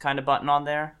games kind of button on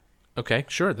there. Okay,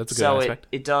 sure, that's a good aspect. So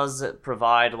it does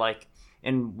provide, like,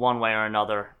 in one way or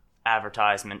another,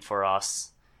 advertisement for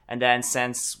us. And then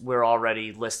since we're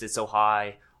already listed so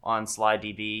high on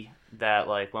SlideDB, that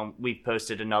like when we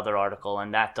posted another article,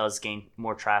 and that does gain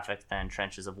more traffic than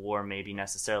Trenches of War maybe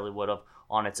necessarily would have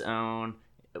on its own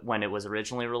when it was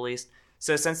originally released.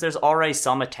 So since there's already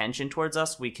some attention towards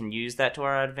us, we can use that to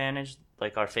our advantage,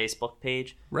 like our Facebook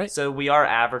page. Right. So we are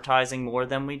advertising more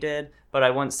than we did, but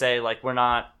I wouldn't say like we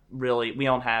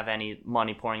don't have any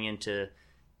money pouring into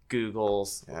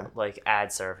Google's like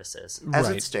ad services. As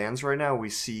it stands right now, we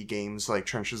see games like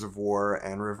Trenches of War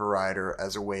and River Rider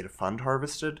as a way to fund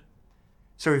Harvested.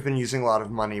 So we've been using a lot of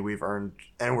money we've earned,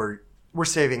 and we're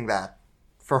saving that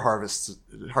for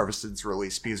Harvested's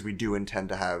release, because we do intend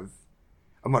to have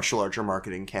a much larger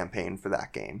marketing campaign for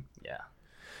that game. Yeah.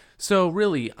 So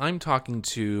really, I'm talking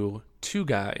to two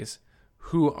guys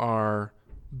who are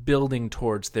building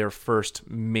towards their first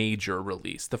major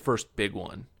release, the first big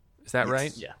one. Is that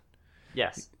right? Yeah.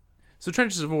 Yes. So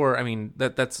Trenches of War, I mean,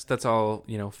 that's all,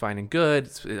 fine and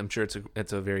good. I'm sure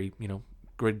it's a very,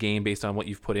 good game based on what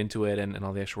you've put into it and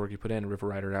all the extra work you put in. River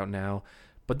Rider out now.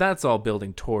 But that's all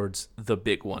building towards the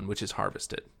big one, which is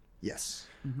Harvested. Yes.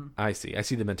 Mm-hmm. I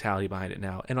see the mentality behind it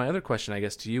now. And my other question, I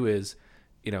guess, to you is,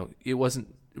 it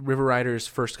wasn't, River Rider's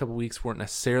first couple weeks weren't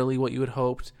necessarily what you had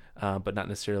hoped, but not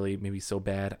necessarily maybe so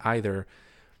bad either.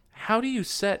 How do you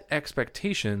set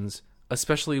expectations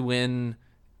especially when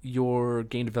your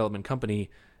game development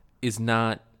company is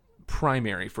not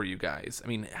primary for you guys. I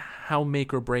mean, how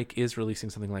make or break is releasing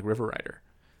something like River Rider?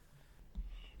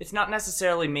 It's not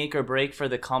necessarily make or break for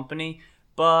the company,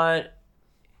 but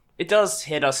it does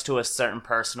hit us to a certain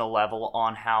personal level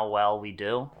on how well we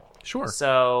do. Sure.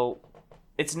 So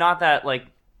it's not that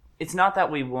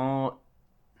we won't.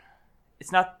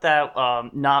 It's not that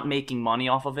not making money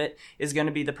off of it is going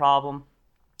to be the problem.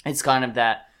 It's kind of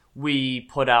that we're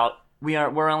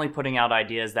only putting out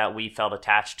ideas that we felt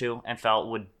attached to and felt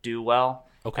would do well.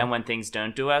 Okay. And when things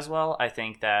don't do as well, I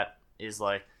think that is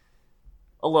like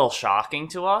a little shocking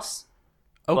to us.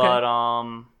 Okay. But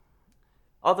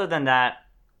other than that,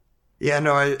 Yeah,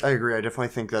 no, I agree. I definitely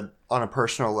think that on a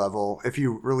personal level, if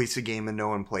you release a game and no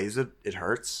one plays it, it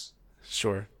hurts.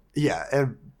 Sure. Yeah,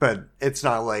 but it's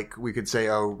not like we could say,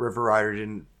 oh, River Rider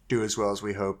didn't do as well as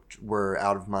we hoped, we're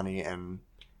out of money, and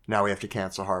now we have to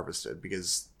cancel Harvested,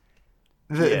 because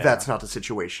that's not the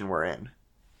situation we're in.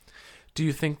 Do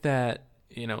you think that,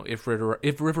 if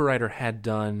River Rider had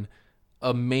done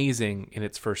amazing in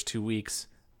its first 2 weeks,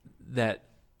 that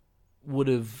would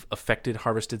have affected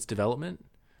Harvested's development?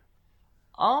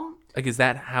 Like, is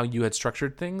that how you had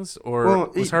structured things, or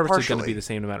was Harvested going to be the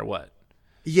same no matter what?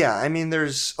 Yeah, I mean,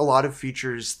 there's a lot of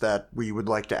features that we would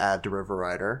like to add to River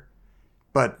Rider,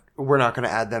 but we're not going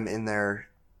to add them in there.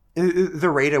 The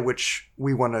rate at which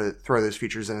we want to throw those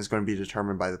features in is going to be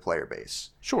determined by the player base.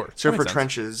 Sure. So for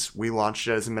Trenches, we launched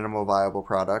it as a minimal viable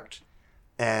product,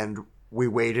 and we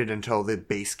waited until the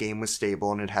base game was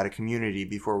stable and it had a community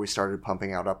before we started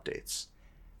pumping out updates.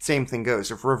 Same thing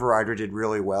goes. If River Rider did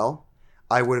really well,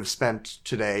 I would have spent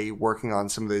today working on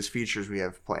some of those features we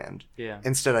have planned. Yeah.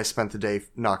 Instead, I spent the day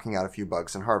knocking out a few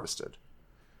bugs in Harvested.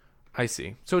 I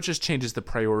see. So it just changes the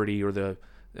priority or the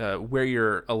where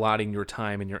you're allotting your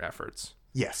time and your efforts.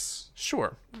 Yes.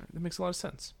 Sure. That makes a lot of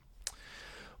sense.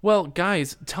 Well,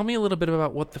 guys, tell me a little bit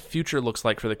about what the future looks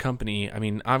like for the company. I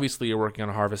mean, obviously you're working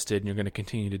on Harvested and you're going to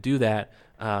continue to do that.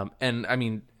 And I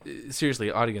mean, seriously,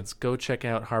 audience, go check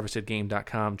out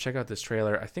harvestedgame.com. Check out this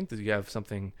trailer. I think that you have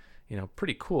something,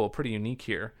 pretty cool, pretty unique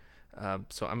here.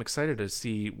 So I'm excited to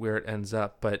see where it ends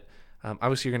up. But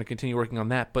obviously you're going to continue working on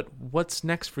that. But what's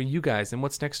next for you guys, and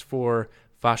what's next for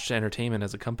Vasha Entertainment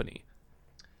as a company?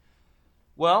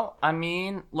 Well, I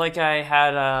mean, like I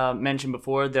had mentioned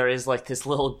before, there is like this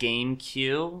little game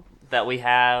queue that we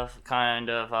have kind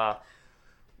of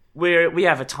where we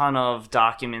have a ton of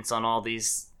documents on all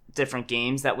these different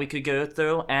games that we could go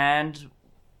through. And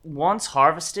once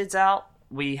Harvested's out,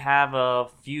 we have a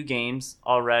few games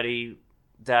already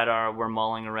that we're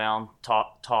mulling around,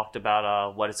 talked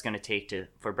about what it's going to take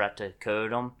for Brett to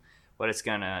code them, what it's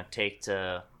going to take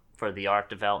for the art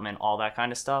development, all that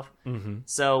kind of stuff. Mm-hmm.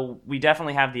 So we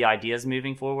definitely have the ideas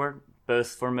moving forward, both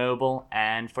for mobile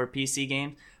and for PC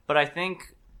games. But I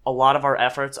think a lot of our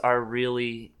efforts are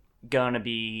really going to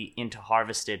be into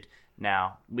Harvested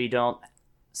now. We don't,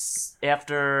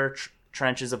 after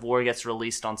Trenches of War gets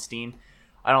released on Steam,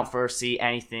 I don't foresee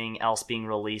anything else being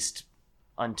released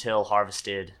until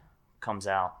Harvested comes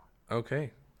out. Okay.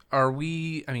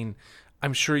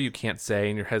 I'm sure you can't say,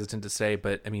 and you're hesitant to say,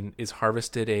 but I mean, is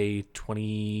Harvested a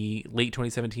late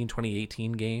 2017,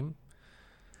 2018 game?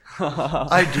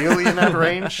 Ideally in that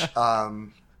range.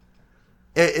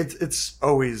 It's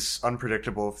always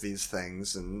unpredictable with these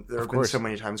things, and there have been so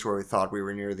many times where we thought we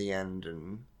were near the end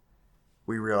and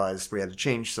we realized we had to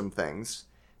change some things.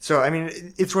 So, I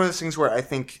mean, it's one of those things where I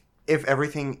think if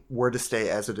everything were to stay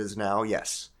as it is now,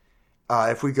 yes.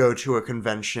 If we go to a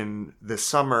convention this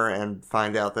summer and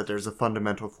find out that there's a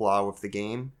fundamental flaw with the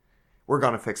game, we're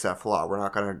going to fix that flaw. We're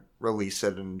not going to release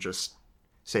it and just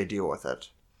say deal with it.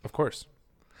 Of course.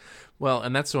 Well,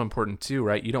 and that's so important too,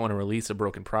 right? You don't want to release a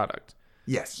broken product.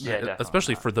 Yes. Yeah,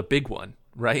 especially for the big one,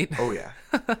 right? Oh, yeah.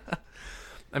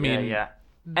 I mean... Yeah.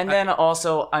 And then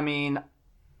also, I mean,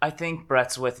 I think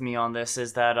Brett's with me on this,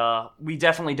 is that we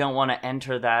definitely don't want to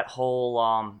enter that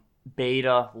whole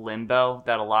beta limbo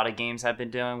that a lot of games have been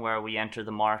doing, where we enter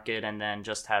the market and then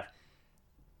just have,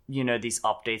 these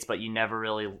updates, but you never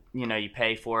really, you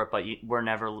pay for it, but we're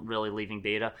never really leaving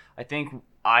beta. I think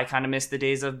I kind of miss the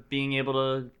days of being able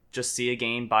to just see a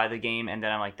game, buy the game, and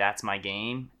then I'm like, that's my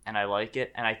game, and I like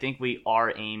it. And I think we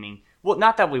are aiming... Well,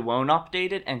 not that we won't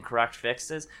update it and correct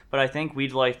fixes, but I think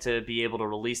we'd like to be able to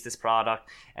release this product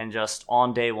and just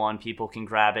on day one, people can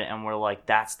grab it and we're like,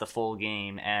 that's the full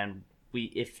game. And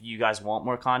if you guys want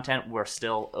more content, we're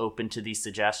still open to these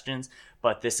suggestions,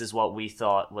 but this is what we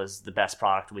thought was the best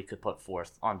product we could put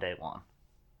forth on day one.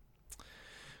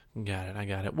 Got it. I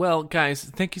got it. Well, guys,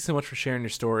 thank you so much for sharing your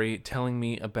story, telling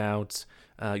me about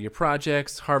your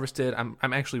projects, Harvested. I'm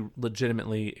actually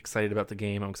legitimately excited about the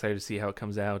game. I'm excited to see how it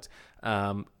comes out.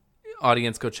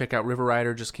 Audience, go check out River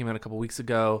Rider. Just came out a couple weeks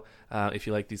ago. If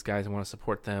you like these guys and want to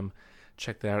support them,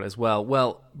 check that out as well.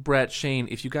 Well, Brett, Shane,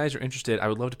 if you guys are interested, I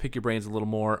would love to pick your brains a little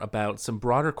more about some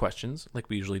broader questions, like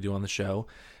we usually do on the show.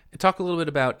 And talk a little bit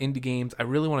about indie games. I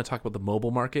really want to talk about the mobile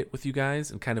market with you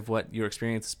guys and kind of what your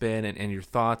experience has been and your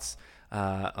thoughts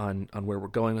on where we're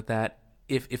going with that.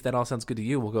 If that all sounds good to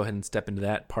you, we'll go ahead and step into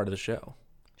that part of the show.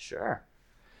 Sure.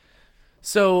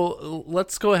 So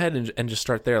let's go ahead and just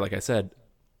start there. Like I said,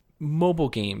 mobile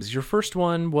games. Your first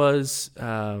one was,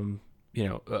 a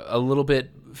little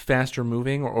bit faster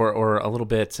moving or a little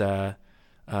bit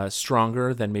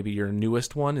stronger than maybe your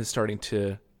newest one is starting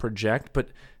to project. But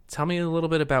tell me a little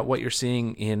bit about what you're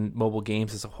seeing in mobile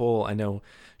games as a whole. I know,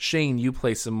 Shane, you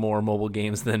play some more mobile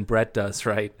games than Brett does,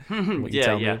 right?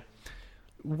 Yeah.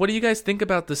 What do you guys think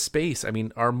about the space? I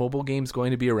mean, are mobile games going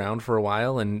to be around for a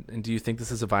while, and do you think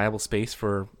this is a viable space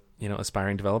for,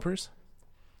 aspiring developers?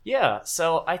 Yeah,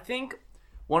 so I think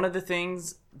one of the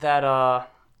things that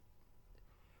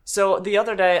so the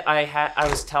other day I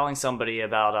was telling somebody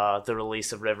about the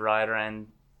release of River Rider, and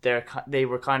they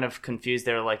were kind of confused.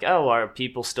 They were like, "Oh, are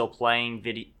people still playing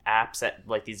apps at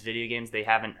like these video games? They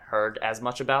haven't heard as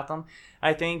much about them."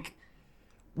 I think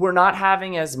we're not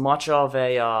having as much of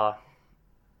a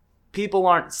people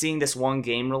aren't seeing this one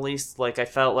game release. Like I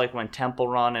felt like when Temple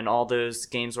Run and all those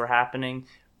games were happening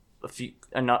a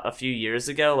few years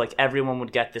ago, like everyone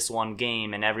would get this one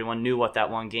game and everyone knew what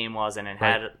that one game was, and it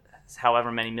had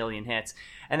however many million hits.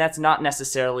 And that's not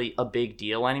necessarily a big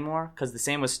deal anymore, because the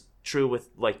same was true with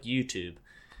like YouTube.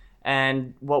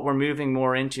 And what we're moving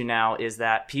more into now is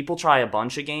that people try a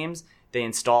bunch of games, they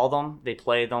install them, they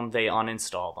play them, they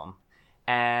uninstall them.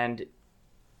 And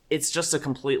it's just a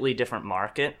completely different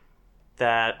market.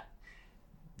 That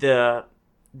there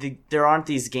aren't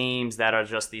these games that are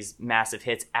just these massive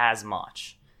hits as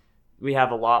much. We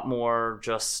have a lot more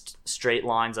just straight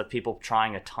lines of people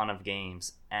trying a ton of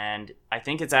games. And I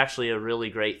think it's actually a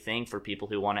really great thing for people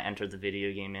who want to enter the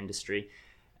video game industry,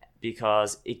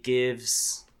 because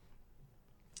it's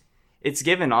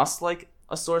given us like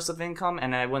a source of income.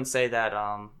 And I wouldn't say that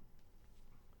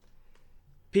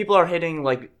people are hitting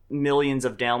like millions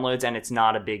of downloads and it's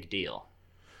not a big deal.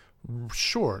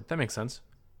 Sure, that makes sense.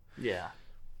 Yeah.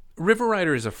 River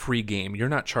Rider is a free game. You're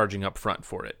not charging up front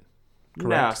for it, correct?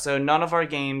 No, so none of our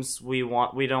games we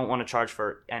don't want to charge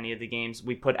for any of the games.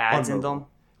 We put ads in them.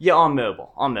 Yeah, on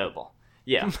mobile.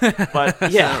 Yeah.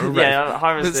 But yeah, Right. yeah,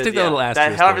 Harvested. Let's take that little asterisk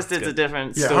that there. Harvested's a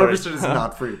different Yeah, story. Harvested is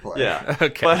not free to play. Yeah.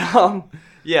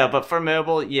 Okay. But for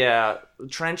mobile,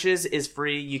 Trenches is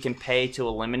free. You can pay to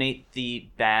eliminate the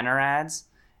banner ads.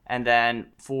 And then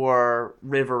for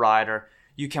River Rider,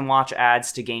 you can watch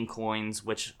ads to gain coins,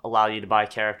 which allow you to buy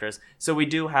characters. So we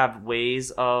do have ways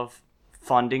of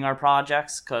funding our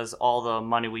projects, because all the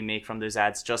money we make from those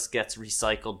ads just gets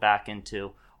recycled back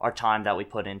into our time that we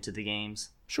put into the games.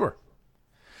 Sure.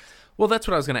 Well, that's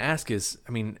what I was going to ask is,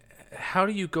 I mean, how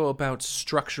do you go about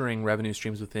structuring revenue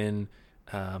streams within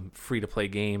free-to-play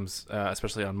games,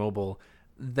 especially on mobile,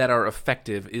 that are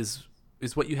effective? Is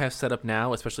what you have set up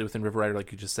now, especially within River Rider,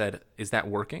 like you just said, is that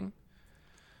working?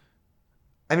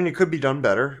 I mean, it could be done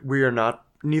better.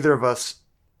 Neither of us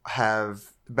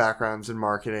have backgrounds in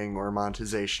marketing or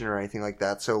monetization or anything like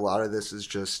that. So a lot of this is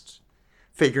just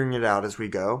figuring it out as we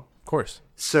go. Of course.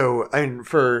 So, I mean,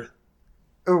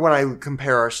 when I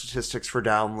compare our statistics for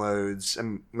downloads,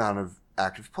 amount of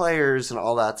active players and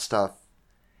all that stuff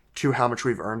to how much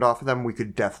we've earned off of them, we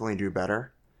could definitely do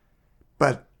better.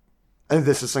 But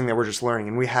this is something that we're just learning,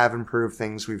 and we have improved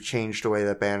things. We've changed the way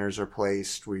that banners are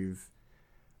placed. We've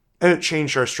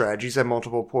changed our strategies at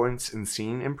multiple points and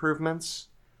seen improvements.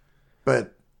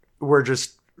 But we're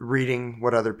just reading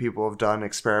what other people have done,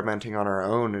 experimenting on our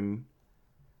own, and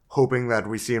hoping that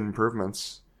we see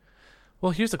improvements.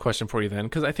 Well, here's a question for you then,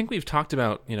 because I think we've talked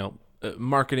about,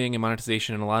 marketing and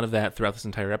monetization and a lot of that throughout this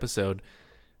entire episode,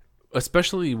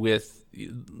 especially with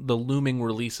the looming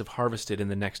release of Harvested in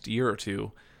the next year or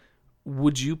two.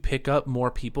 Would you pick up more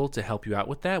people to help you out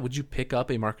with that? Would you pick up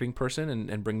a marketing person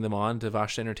and bring them on to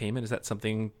Vashta Entertainment? Is that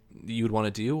something you would want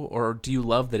to do? Or do you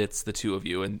love that it's the two of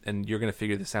you and you're going to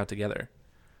figure this out together?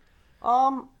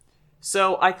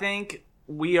 So I think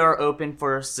we are open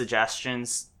for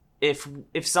suggestions. If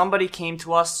somebody came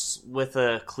to us with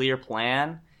a clear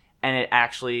plan and it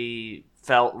actually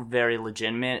felt very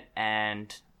legitimate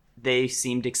and they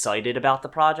seemed excited about the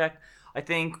project, I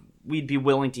think we'd be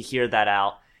willing to hear that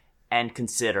out and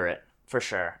consider it, for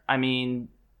sure. I mean,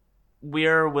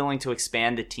 we're willing to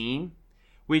expand the team.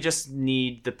 We just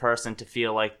need the person to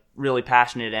feel like really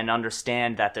passionate and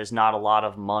understand that there's not a lot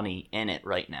of money in it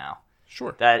right now.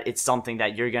 Sure. That it's something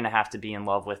that you're going to have to be in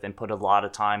love with and put a lot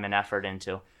of time and effort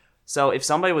into. So if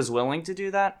somebody was willing to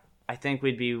do that, I think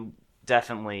we'd be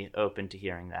definitely open to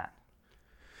hearing that.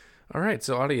 All right,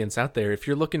 so audience out there, if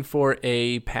you're looking for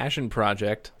a passion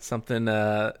project, something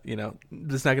that's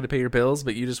not going to pay your bills,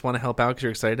 but you just want to help out because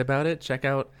you're excited about it, check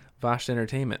out Vashta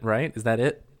Entertainment, right? Is that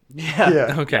it?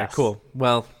 Yeah. Okay, Yes. Cool.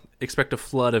 Well, expect a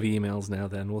flood of emails now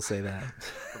then, we'll say that.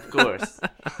 Of course.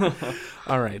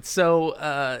 All right,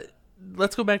 so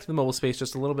let's go back to the mobile space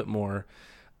just a little bit more.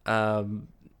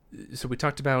 So we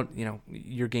talked about,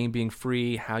 your game being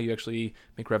free, how you actually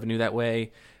make revenue that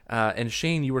way. And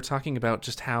Shane, you were talking about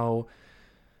just how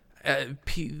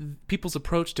people's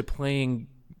approach to playing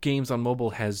games on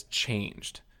mobile has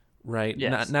changed, right?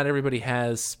 Yes. Not everybody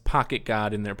has Pocket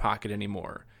God in their pocket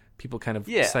anymore. People kind of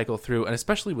cycle through, and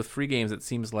especially with free games, it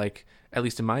seems like, at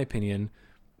least in my opinion,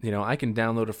 I can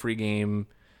download a free game,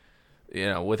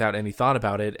 without any thought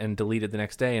about it and delete it the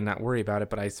next day and not worry about it.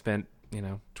 But I spent,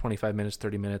 25 minutes,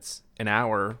 30 minutes, an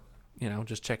hour,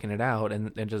 just checking it out,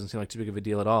 and it doesn't seem like too big of a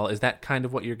deal at all. Is that kind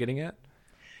of what you're getting at?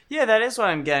 Yeah, that is what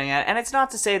I'm getting at. And it's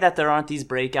not to say that there aren't these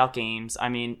breakout games. I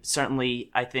mean, certainly,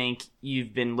 I think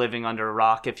you've been living under a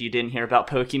rock if you didn't hear about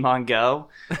Pokemon Go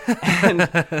and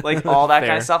like all that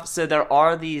kind of stuff. So there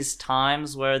are these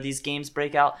times where these games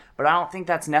break out, but I don't think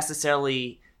that's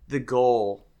necessarily the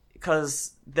goal,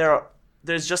 because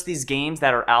there's just these games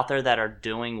that are out there that are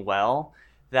doing well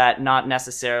that not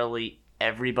necessarily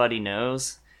everybody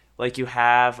knows. Like you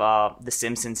have The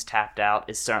Simpsons Tapped Out.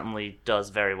 It certainly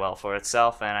does very well for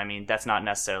itself, and I mean that's not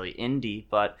necessarily indie,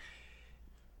 but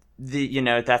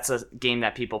that's a game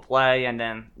that people play. And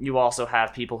then you also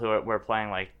have people who were playing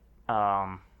like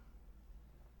all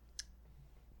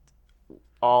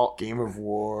Game of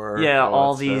War.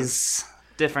 all these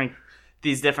different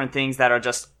things that are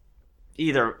just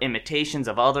either imitations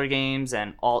of other games,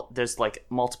 and there's like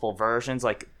multiple versions,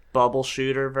 like bubble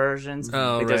shooter versions.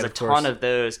 There's a ton of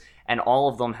those, and all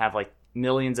of them have like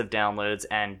millions of downloads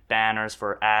and banners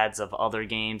for ads of other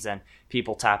games, and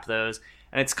people tap those.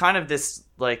 And it's kind of this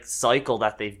like cycle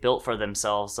that they've built for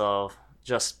themselves of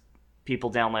just people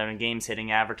downloading games,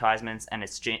 hitting advertisements, and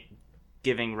it's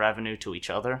giving revenue to each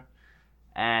other.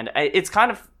 And it's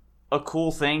kind of a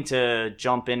cool thing to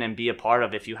jump in and be a part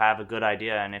of if you have a good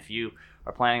idea, and if you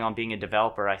are planning on being a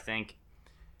developer. I think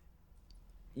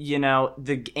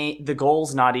the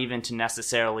goal's not even to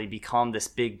necessarily become this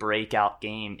big breakout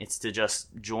game. It's to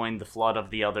just join the flood of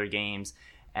the other games.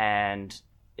 And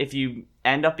if you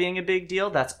end up being a big deal,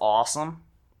 that's awesome.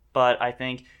 But I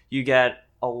think you get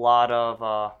a lot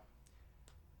of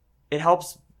it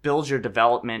helps build your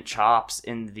development chops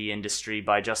in the industry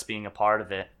by just being a part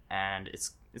of it. And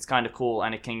it's kind of cool,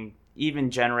 and it can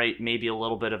even generate maybe a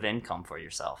little bit of income for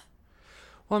yourself.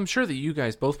 Well, I'm sure that you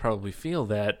guys both probably feel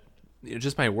that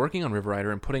just by working on River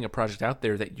Rider and putting a project out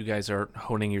there that you guys are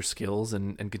honing your skills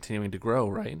and continuing to grow,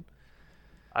 right?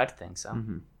 I'd think so.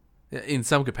 Mm-hmm. In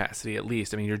some capacity, at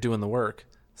least. I mean, you're doing the work.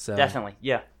 So definitely,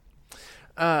 yeah.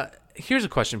 Here's a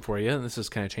question for you, and this is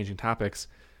kind of changing topics.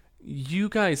 You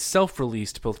guys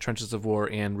self-released both Trenches of War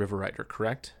and River Rider,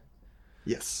 correct?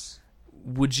 Yes.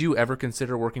 Would you ever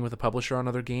consider working with a publisher on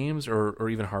other games, or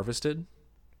even Harvested?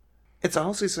 It's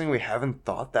honestly something we haven't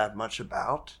thought that much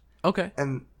about. Okay.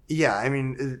 And yeah, I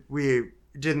mean, we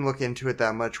didn't look into it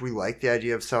that much. We like the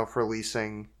idea of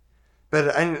self-releasing.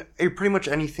 But pretty much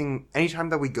anytime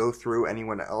that we go through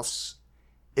anyone else,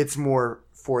 it's more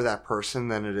for that person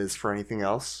than it is for anything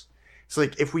else. So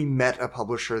like if we met a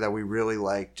publisher that we really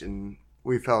liked and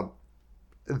we felt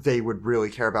they would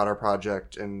really care about our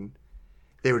project and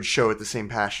they would show it the same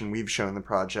passion we've shown the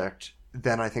project,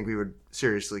 then I think we would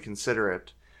seriously consider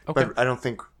it. Okay. But I don't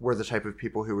think we're the type of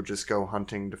people who would just go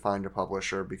hunting to find a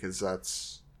publisher because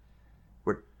that's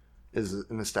what is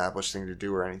an established thing to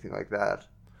do or anything like that.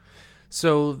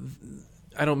 So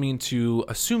I don't mean to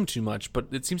assume too much, but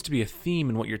it seems to be a theme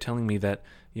in what you're telling me that,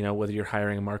 whether you're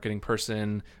hiring a marketing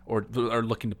person or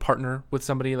looking to partner with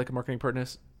somebody like a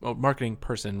marketing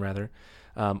person rather,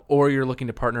 or you're looking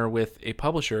to partner with a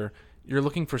publisher, you're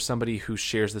looking for somebody who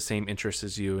shares the same interests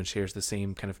as you and shares the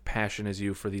same kind of passion as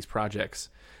you for these projects,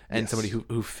 and somebody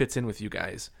who fits in with you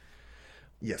guys.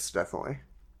 Yes, definitely.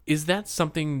 Is that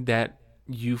something that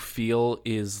you feel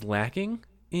is lacking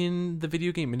in the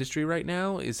video game industry right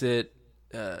now? Is that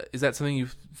something you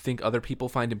think other people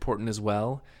find important as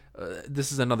well?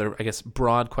 This is another, I guess,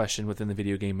 broad question within the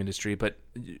video game industry, but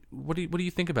what do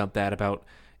you think about that? About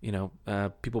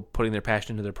people putting their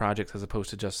passion into their projects as opposed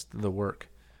to just the work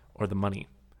or the money?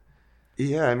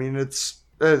 Yeah, I mean,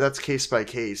 that's case by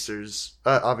case. There's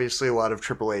obviously a lot of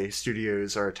AAA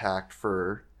studios are attacked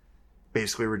for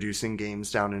basically reducing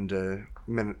games down into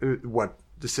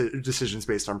decisions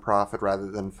based on profit rather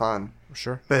than fun.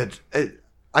 Sure. But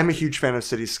I'm a huge fan of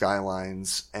City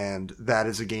Skylines, and that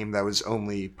is a game that was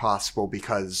only possible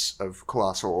because of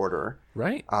Colossal Order.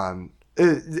 Right.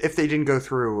 If they didn't go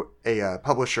through a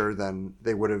publisher, then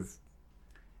it would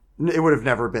have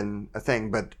never been a thing.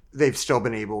 But they've still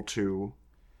been able to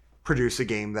produce a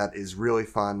game that is really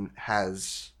fun.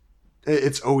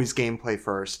 It's always gameplay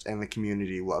first, and the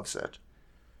community loves it.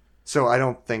 So I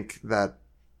don't think that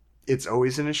it's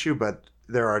always an issue, but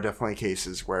there are definitely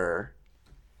cases where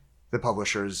the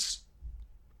publishers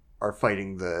are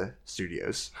fighting the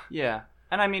studios. Yeah.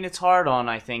 And I mean, it's hard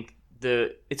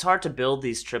it's hard to build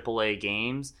these AAA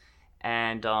games,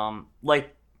 and they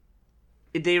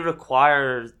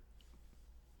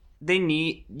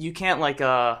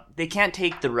can't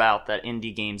take the route that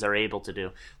indie games are able to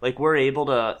do. Like, we're able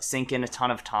to sink in a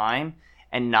ton of time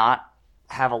and not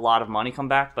have a lot of money come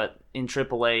back, but in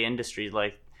AAA industries,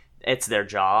 like, it's their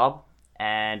job,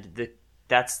 and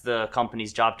that's the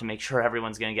company's job to make sure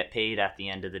everyone's going to get paid at the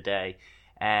end of the day.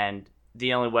 And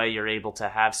the only way you're able to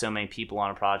have so many people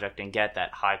on a project and get that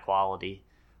the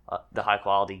high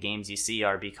quality games you see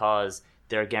are because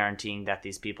they're guaranteeing that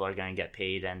these people are going to get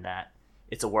paid and that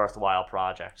it's a worthwhile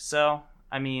project. So,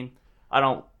 I mean,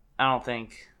 I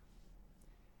think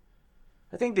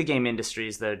the game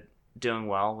industry they're doing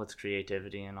well with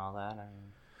creativity and all that.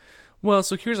 Well,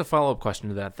 so here's a follow-up question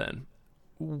to that then.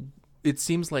 It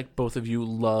seems like both of you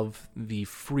love the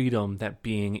freedom that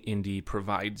being indie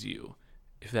provides you,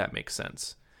 if that makes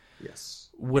sense. Yes.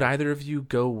 Would either of you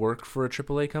go work for a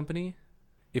AAA company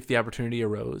if the opportunity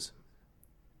arose?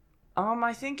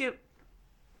 I think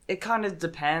it kind of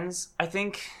depends. I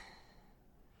think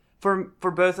for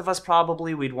both of us,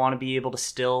 probably we'd want to be able to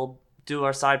still do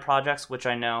our side projects, which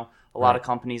I know a lot of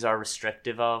companies are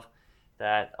restrictive of.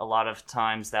 That a lot of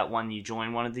times that when you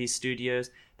join one of these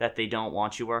studios, that they don't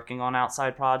want you working on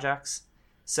outside projects.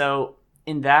 So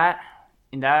in that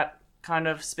kind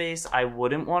of space, I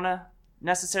wouldn't want to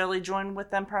necessarily join with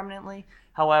them permanently.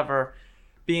 However,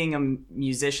 being a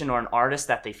musician or an artist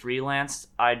that they freelanced,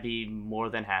 I'd be more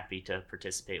than happy to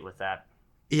participate with that.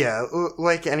 Yeah,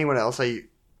 like anyone else,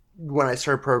 when I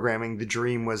started programming, the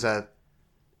dream was that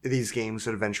these games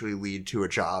would eventually lead to a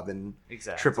job in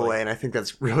AAA, and I think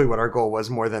that's really what our goal was,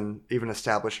 more than even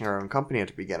establishing our own company at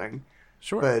the beginning.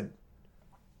 Sure. But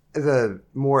the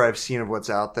more I've seen of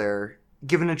what's out there,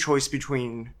 given a choice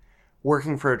between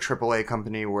working for a AAA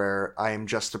company where I am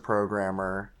just a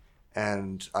programmer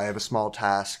and I have a small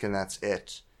task and that's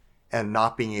it, and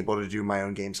not being able to do my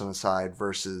own games on the side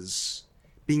versus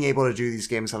being able to do these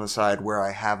games on the side where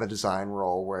I have a design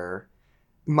role where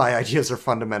my ideas are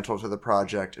fundamental to the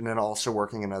project, and then also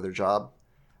working another job,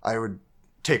 I would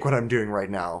take what I'm doing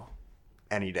right now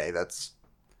any day.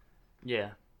 Yeah.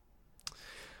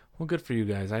 Well, good for you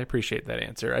guys. I appreciate that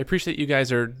answer. I appreciate you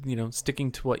guys are,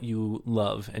 sticking to what you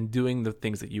love and doing the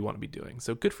things that you want to be doing.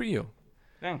 So good for you.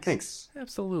 Thanks.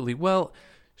 Absolutely. Well,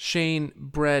 Shane,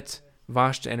 Brett,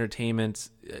 Vashta Entertainment,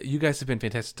 you guys have been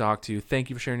fantastic to talk to. Thank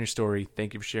you for sharing your story.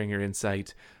 Thank you for sharing your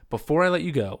insight. Before I let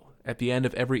you go, at the end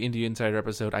of every Indie Insider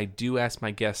episode, I do ask my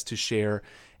guests to share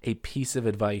a piece of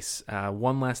advice,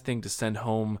 one last thing to send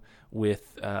home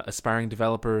with aspiring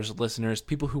developers, listeners,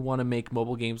 people who want to make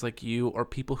mobile games like you, or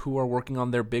people who are working on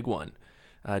their big one,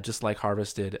 just like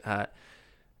Harvest did.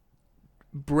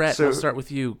 Brett, we'll start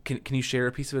with you. Can you share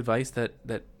a piece of advice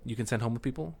that you can send home with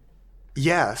people?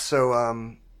 Yeah, so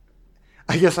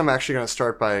I guess I'm actually going to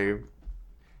start by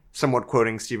somewhat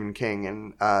quoting Stephen King,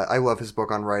 and I love his book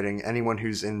on writing. Anyone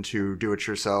who's into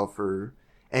do-it-yourself or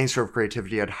any sort of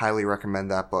creativity, I'd highly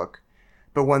recommend that book.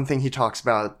 But one thing he talks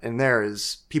about in there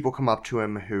is people come up to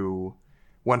him who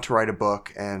want to write a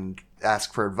book and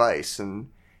ask for advice, and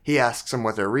he asks them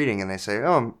what they're reading, and they say,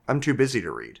 "Oh, I'm too busy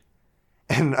to read."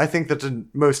 And I think that the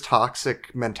most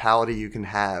toxic mentality you can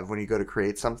have when you go to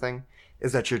create something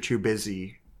is that you're too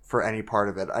busy for any part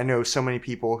of it. I know so many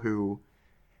people who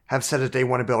have said that they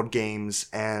want to build games,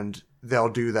 and they'll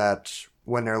do that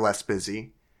when they're less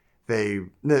busy. They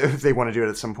want to do it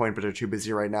at some point, but they're too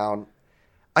busy right now.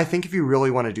 I think if you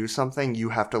really want to do something, you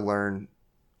have to learn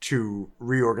to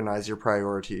reorganize your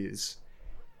priorities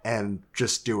and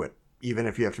just do it, even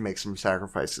if you have to make some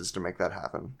sacrifices to make that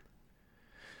happen.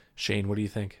 Shane, what do you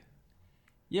think?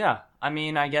 Yeah, I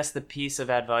mean, I guess the piece of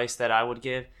advice that I would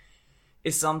give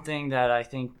is something that I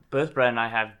think both Brett and I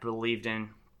have believed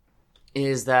in,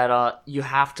 is that you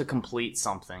have to complete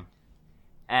something.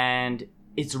 And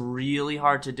it's really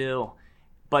hard to do.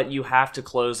 but you have to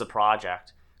close a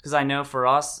project. Because I know for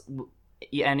us,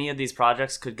 any of these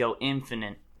projects could go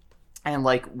infinite. And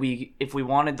like if we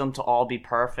wanted them to all be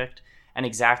perfect and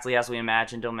exactly as we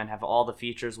imagined them and have all the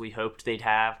features we hoped they'd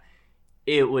have,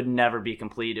 it would never be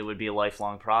complete. It would be a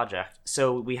lifelong project.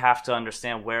 So we have to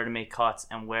understand where to make cuts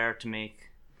and where to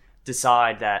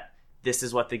decide that this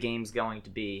is what the game's going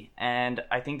to be. And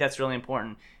I think that's really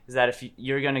important, is that if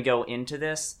you're going to go into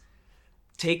this,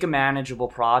 take a manageable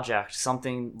project,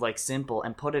 something like simple,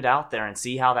 and put it out there and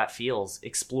see how that feels.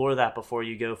 Explore that before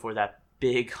you go for that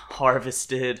big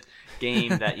harvested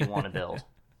game that you want to build.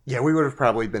 Yeah, we would have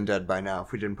probably been dead by now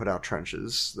if we didn't put out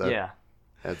trenches. Yeah.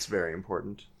 That's very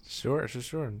important. Sure.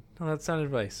 No, that's sound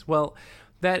advice. Well,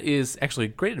 that is actually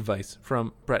great advice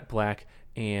from Brett Black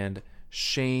and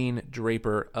Shane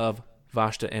Draper of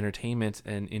Vashta Entertainment,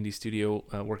 an indie studio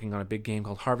working on a big game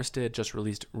called Harvested, just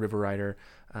released River Rider,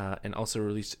 and also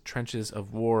released Trenches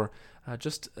of War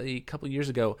just a couple years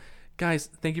ago. Guys,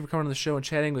 thank you for coming on the show and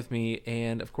chatting with me.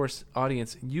 And, of course,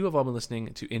 audience, you have all been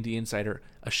listening to Indie Insider,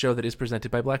 a show that is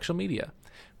presented by Black Shell Media.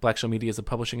 Black Shell Media is a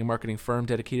publishing and marketing firm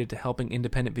dedicated to helping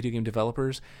independent video game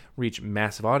developers reach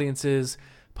massive audiences,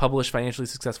 publish financially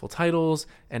successful titles,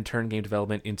 and turn game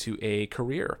development into a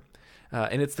career.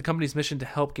 And it's the company's mission to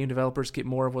help game developers get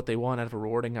more of what they want out of a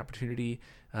rewarding opportunity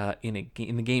in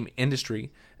the game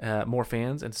industry, more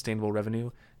fans and sustainable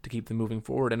revenue to keep them moving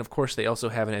forward. And of course, they also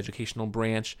have an educational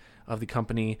branch of the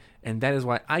company, and that is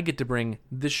why I get to bring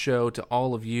this show to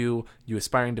all of you, you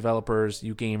aspiring developers,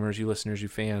 you gamers, you listeners, you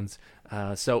fans.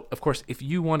 So, of course, if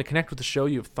you want to connect with the show,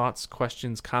 you have thoughts,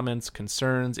 questions, comments,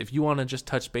 concerns, if you want to just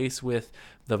touch base with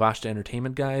the Vashta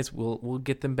Entertainment guys, we'll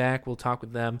get them back, we'll talk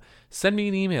with them. Send me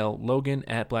an email,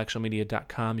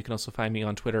 logan@blackshellmedia.com. You can also find me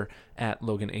on Twitter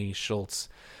 @LoganASchultz.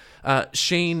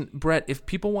 Shane, Brett, if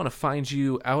people want to find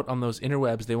you out on those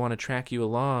interwebs, they want to track you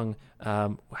along,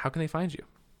 how can they find you?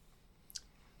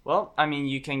 Well, I mean,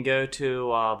 you can go to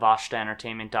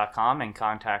VashtaEntertainment.com and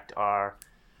contact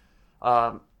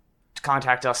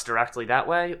us directly that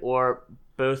way, or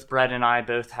both Brett and I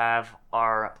both have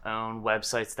our own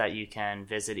websites that you can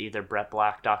visit, either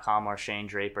brettblack.com or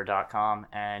shanedraper.com,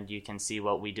 and you can see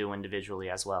what we do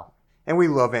individually as well. And we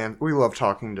love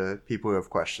talking to people who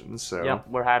have questions. So yep,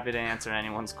 we're happy to answer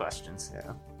anyone's questions.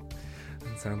 Yeah,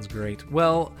 that sounds great.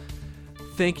 Well,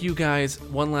 thank you guys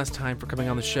one last time for coming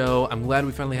on the show. I'm glad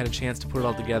we finally had a chance to put it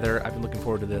all together. I've been looking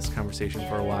forward to this conversation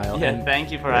for a while. Yeah, and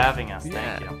thank you for having us.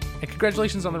 Yeah. Thank you. And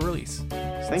congratulations on the release.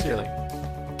 Sincerely.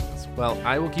 Well,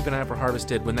 I will keep an eye out for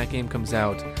Harvested. When that game comes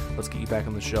out, let's get you back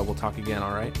on the show. We'll talk again,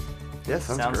 all right? Yeah,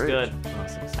 sounds great. Good.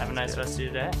 Awesome. Have a nice rest of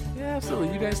your day. Yeah,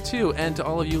 absolutely. You guys too. And to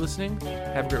all of you listening,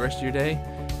 have a great rest of your day,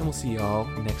 and we'll see you all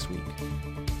next week.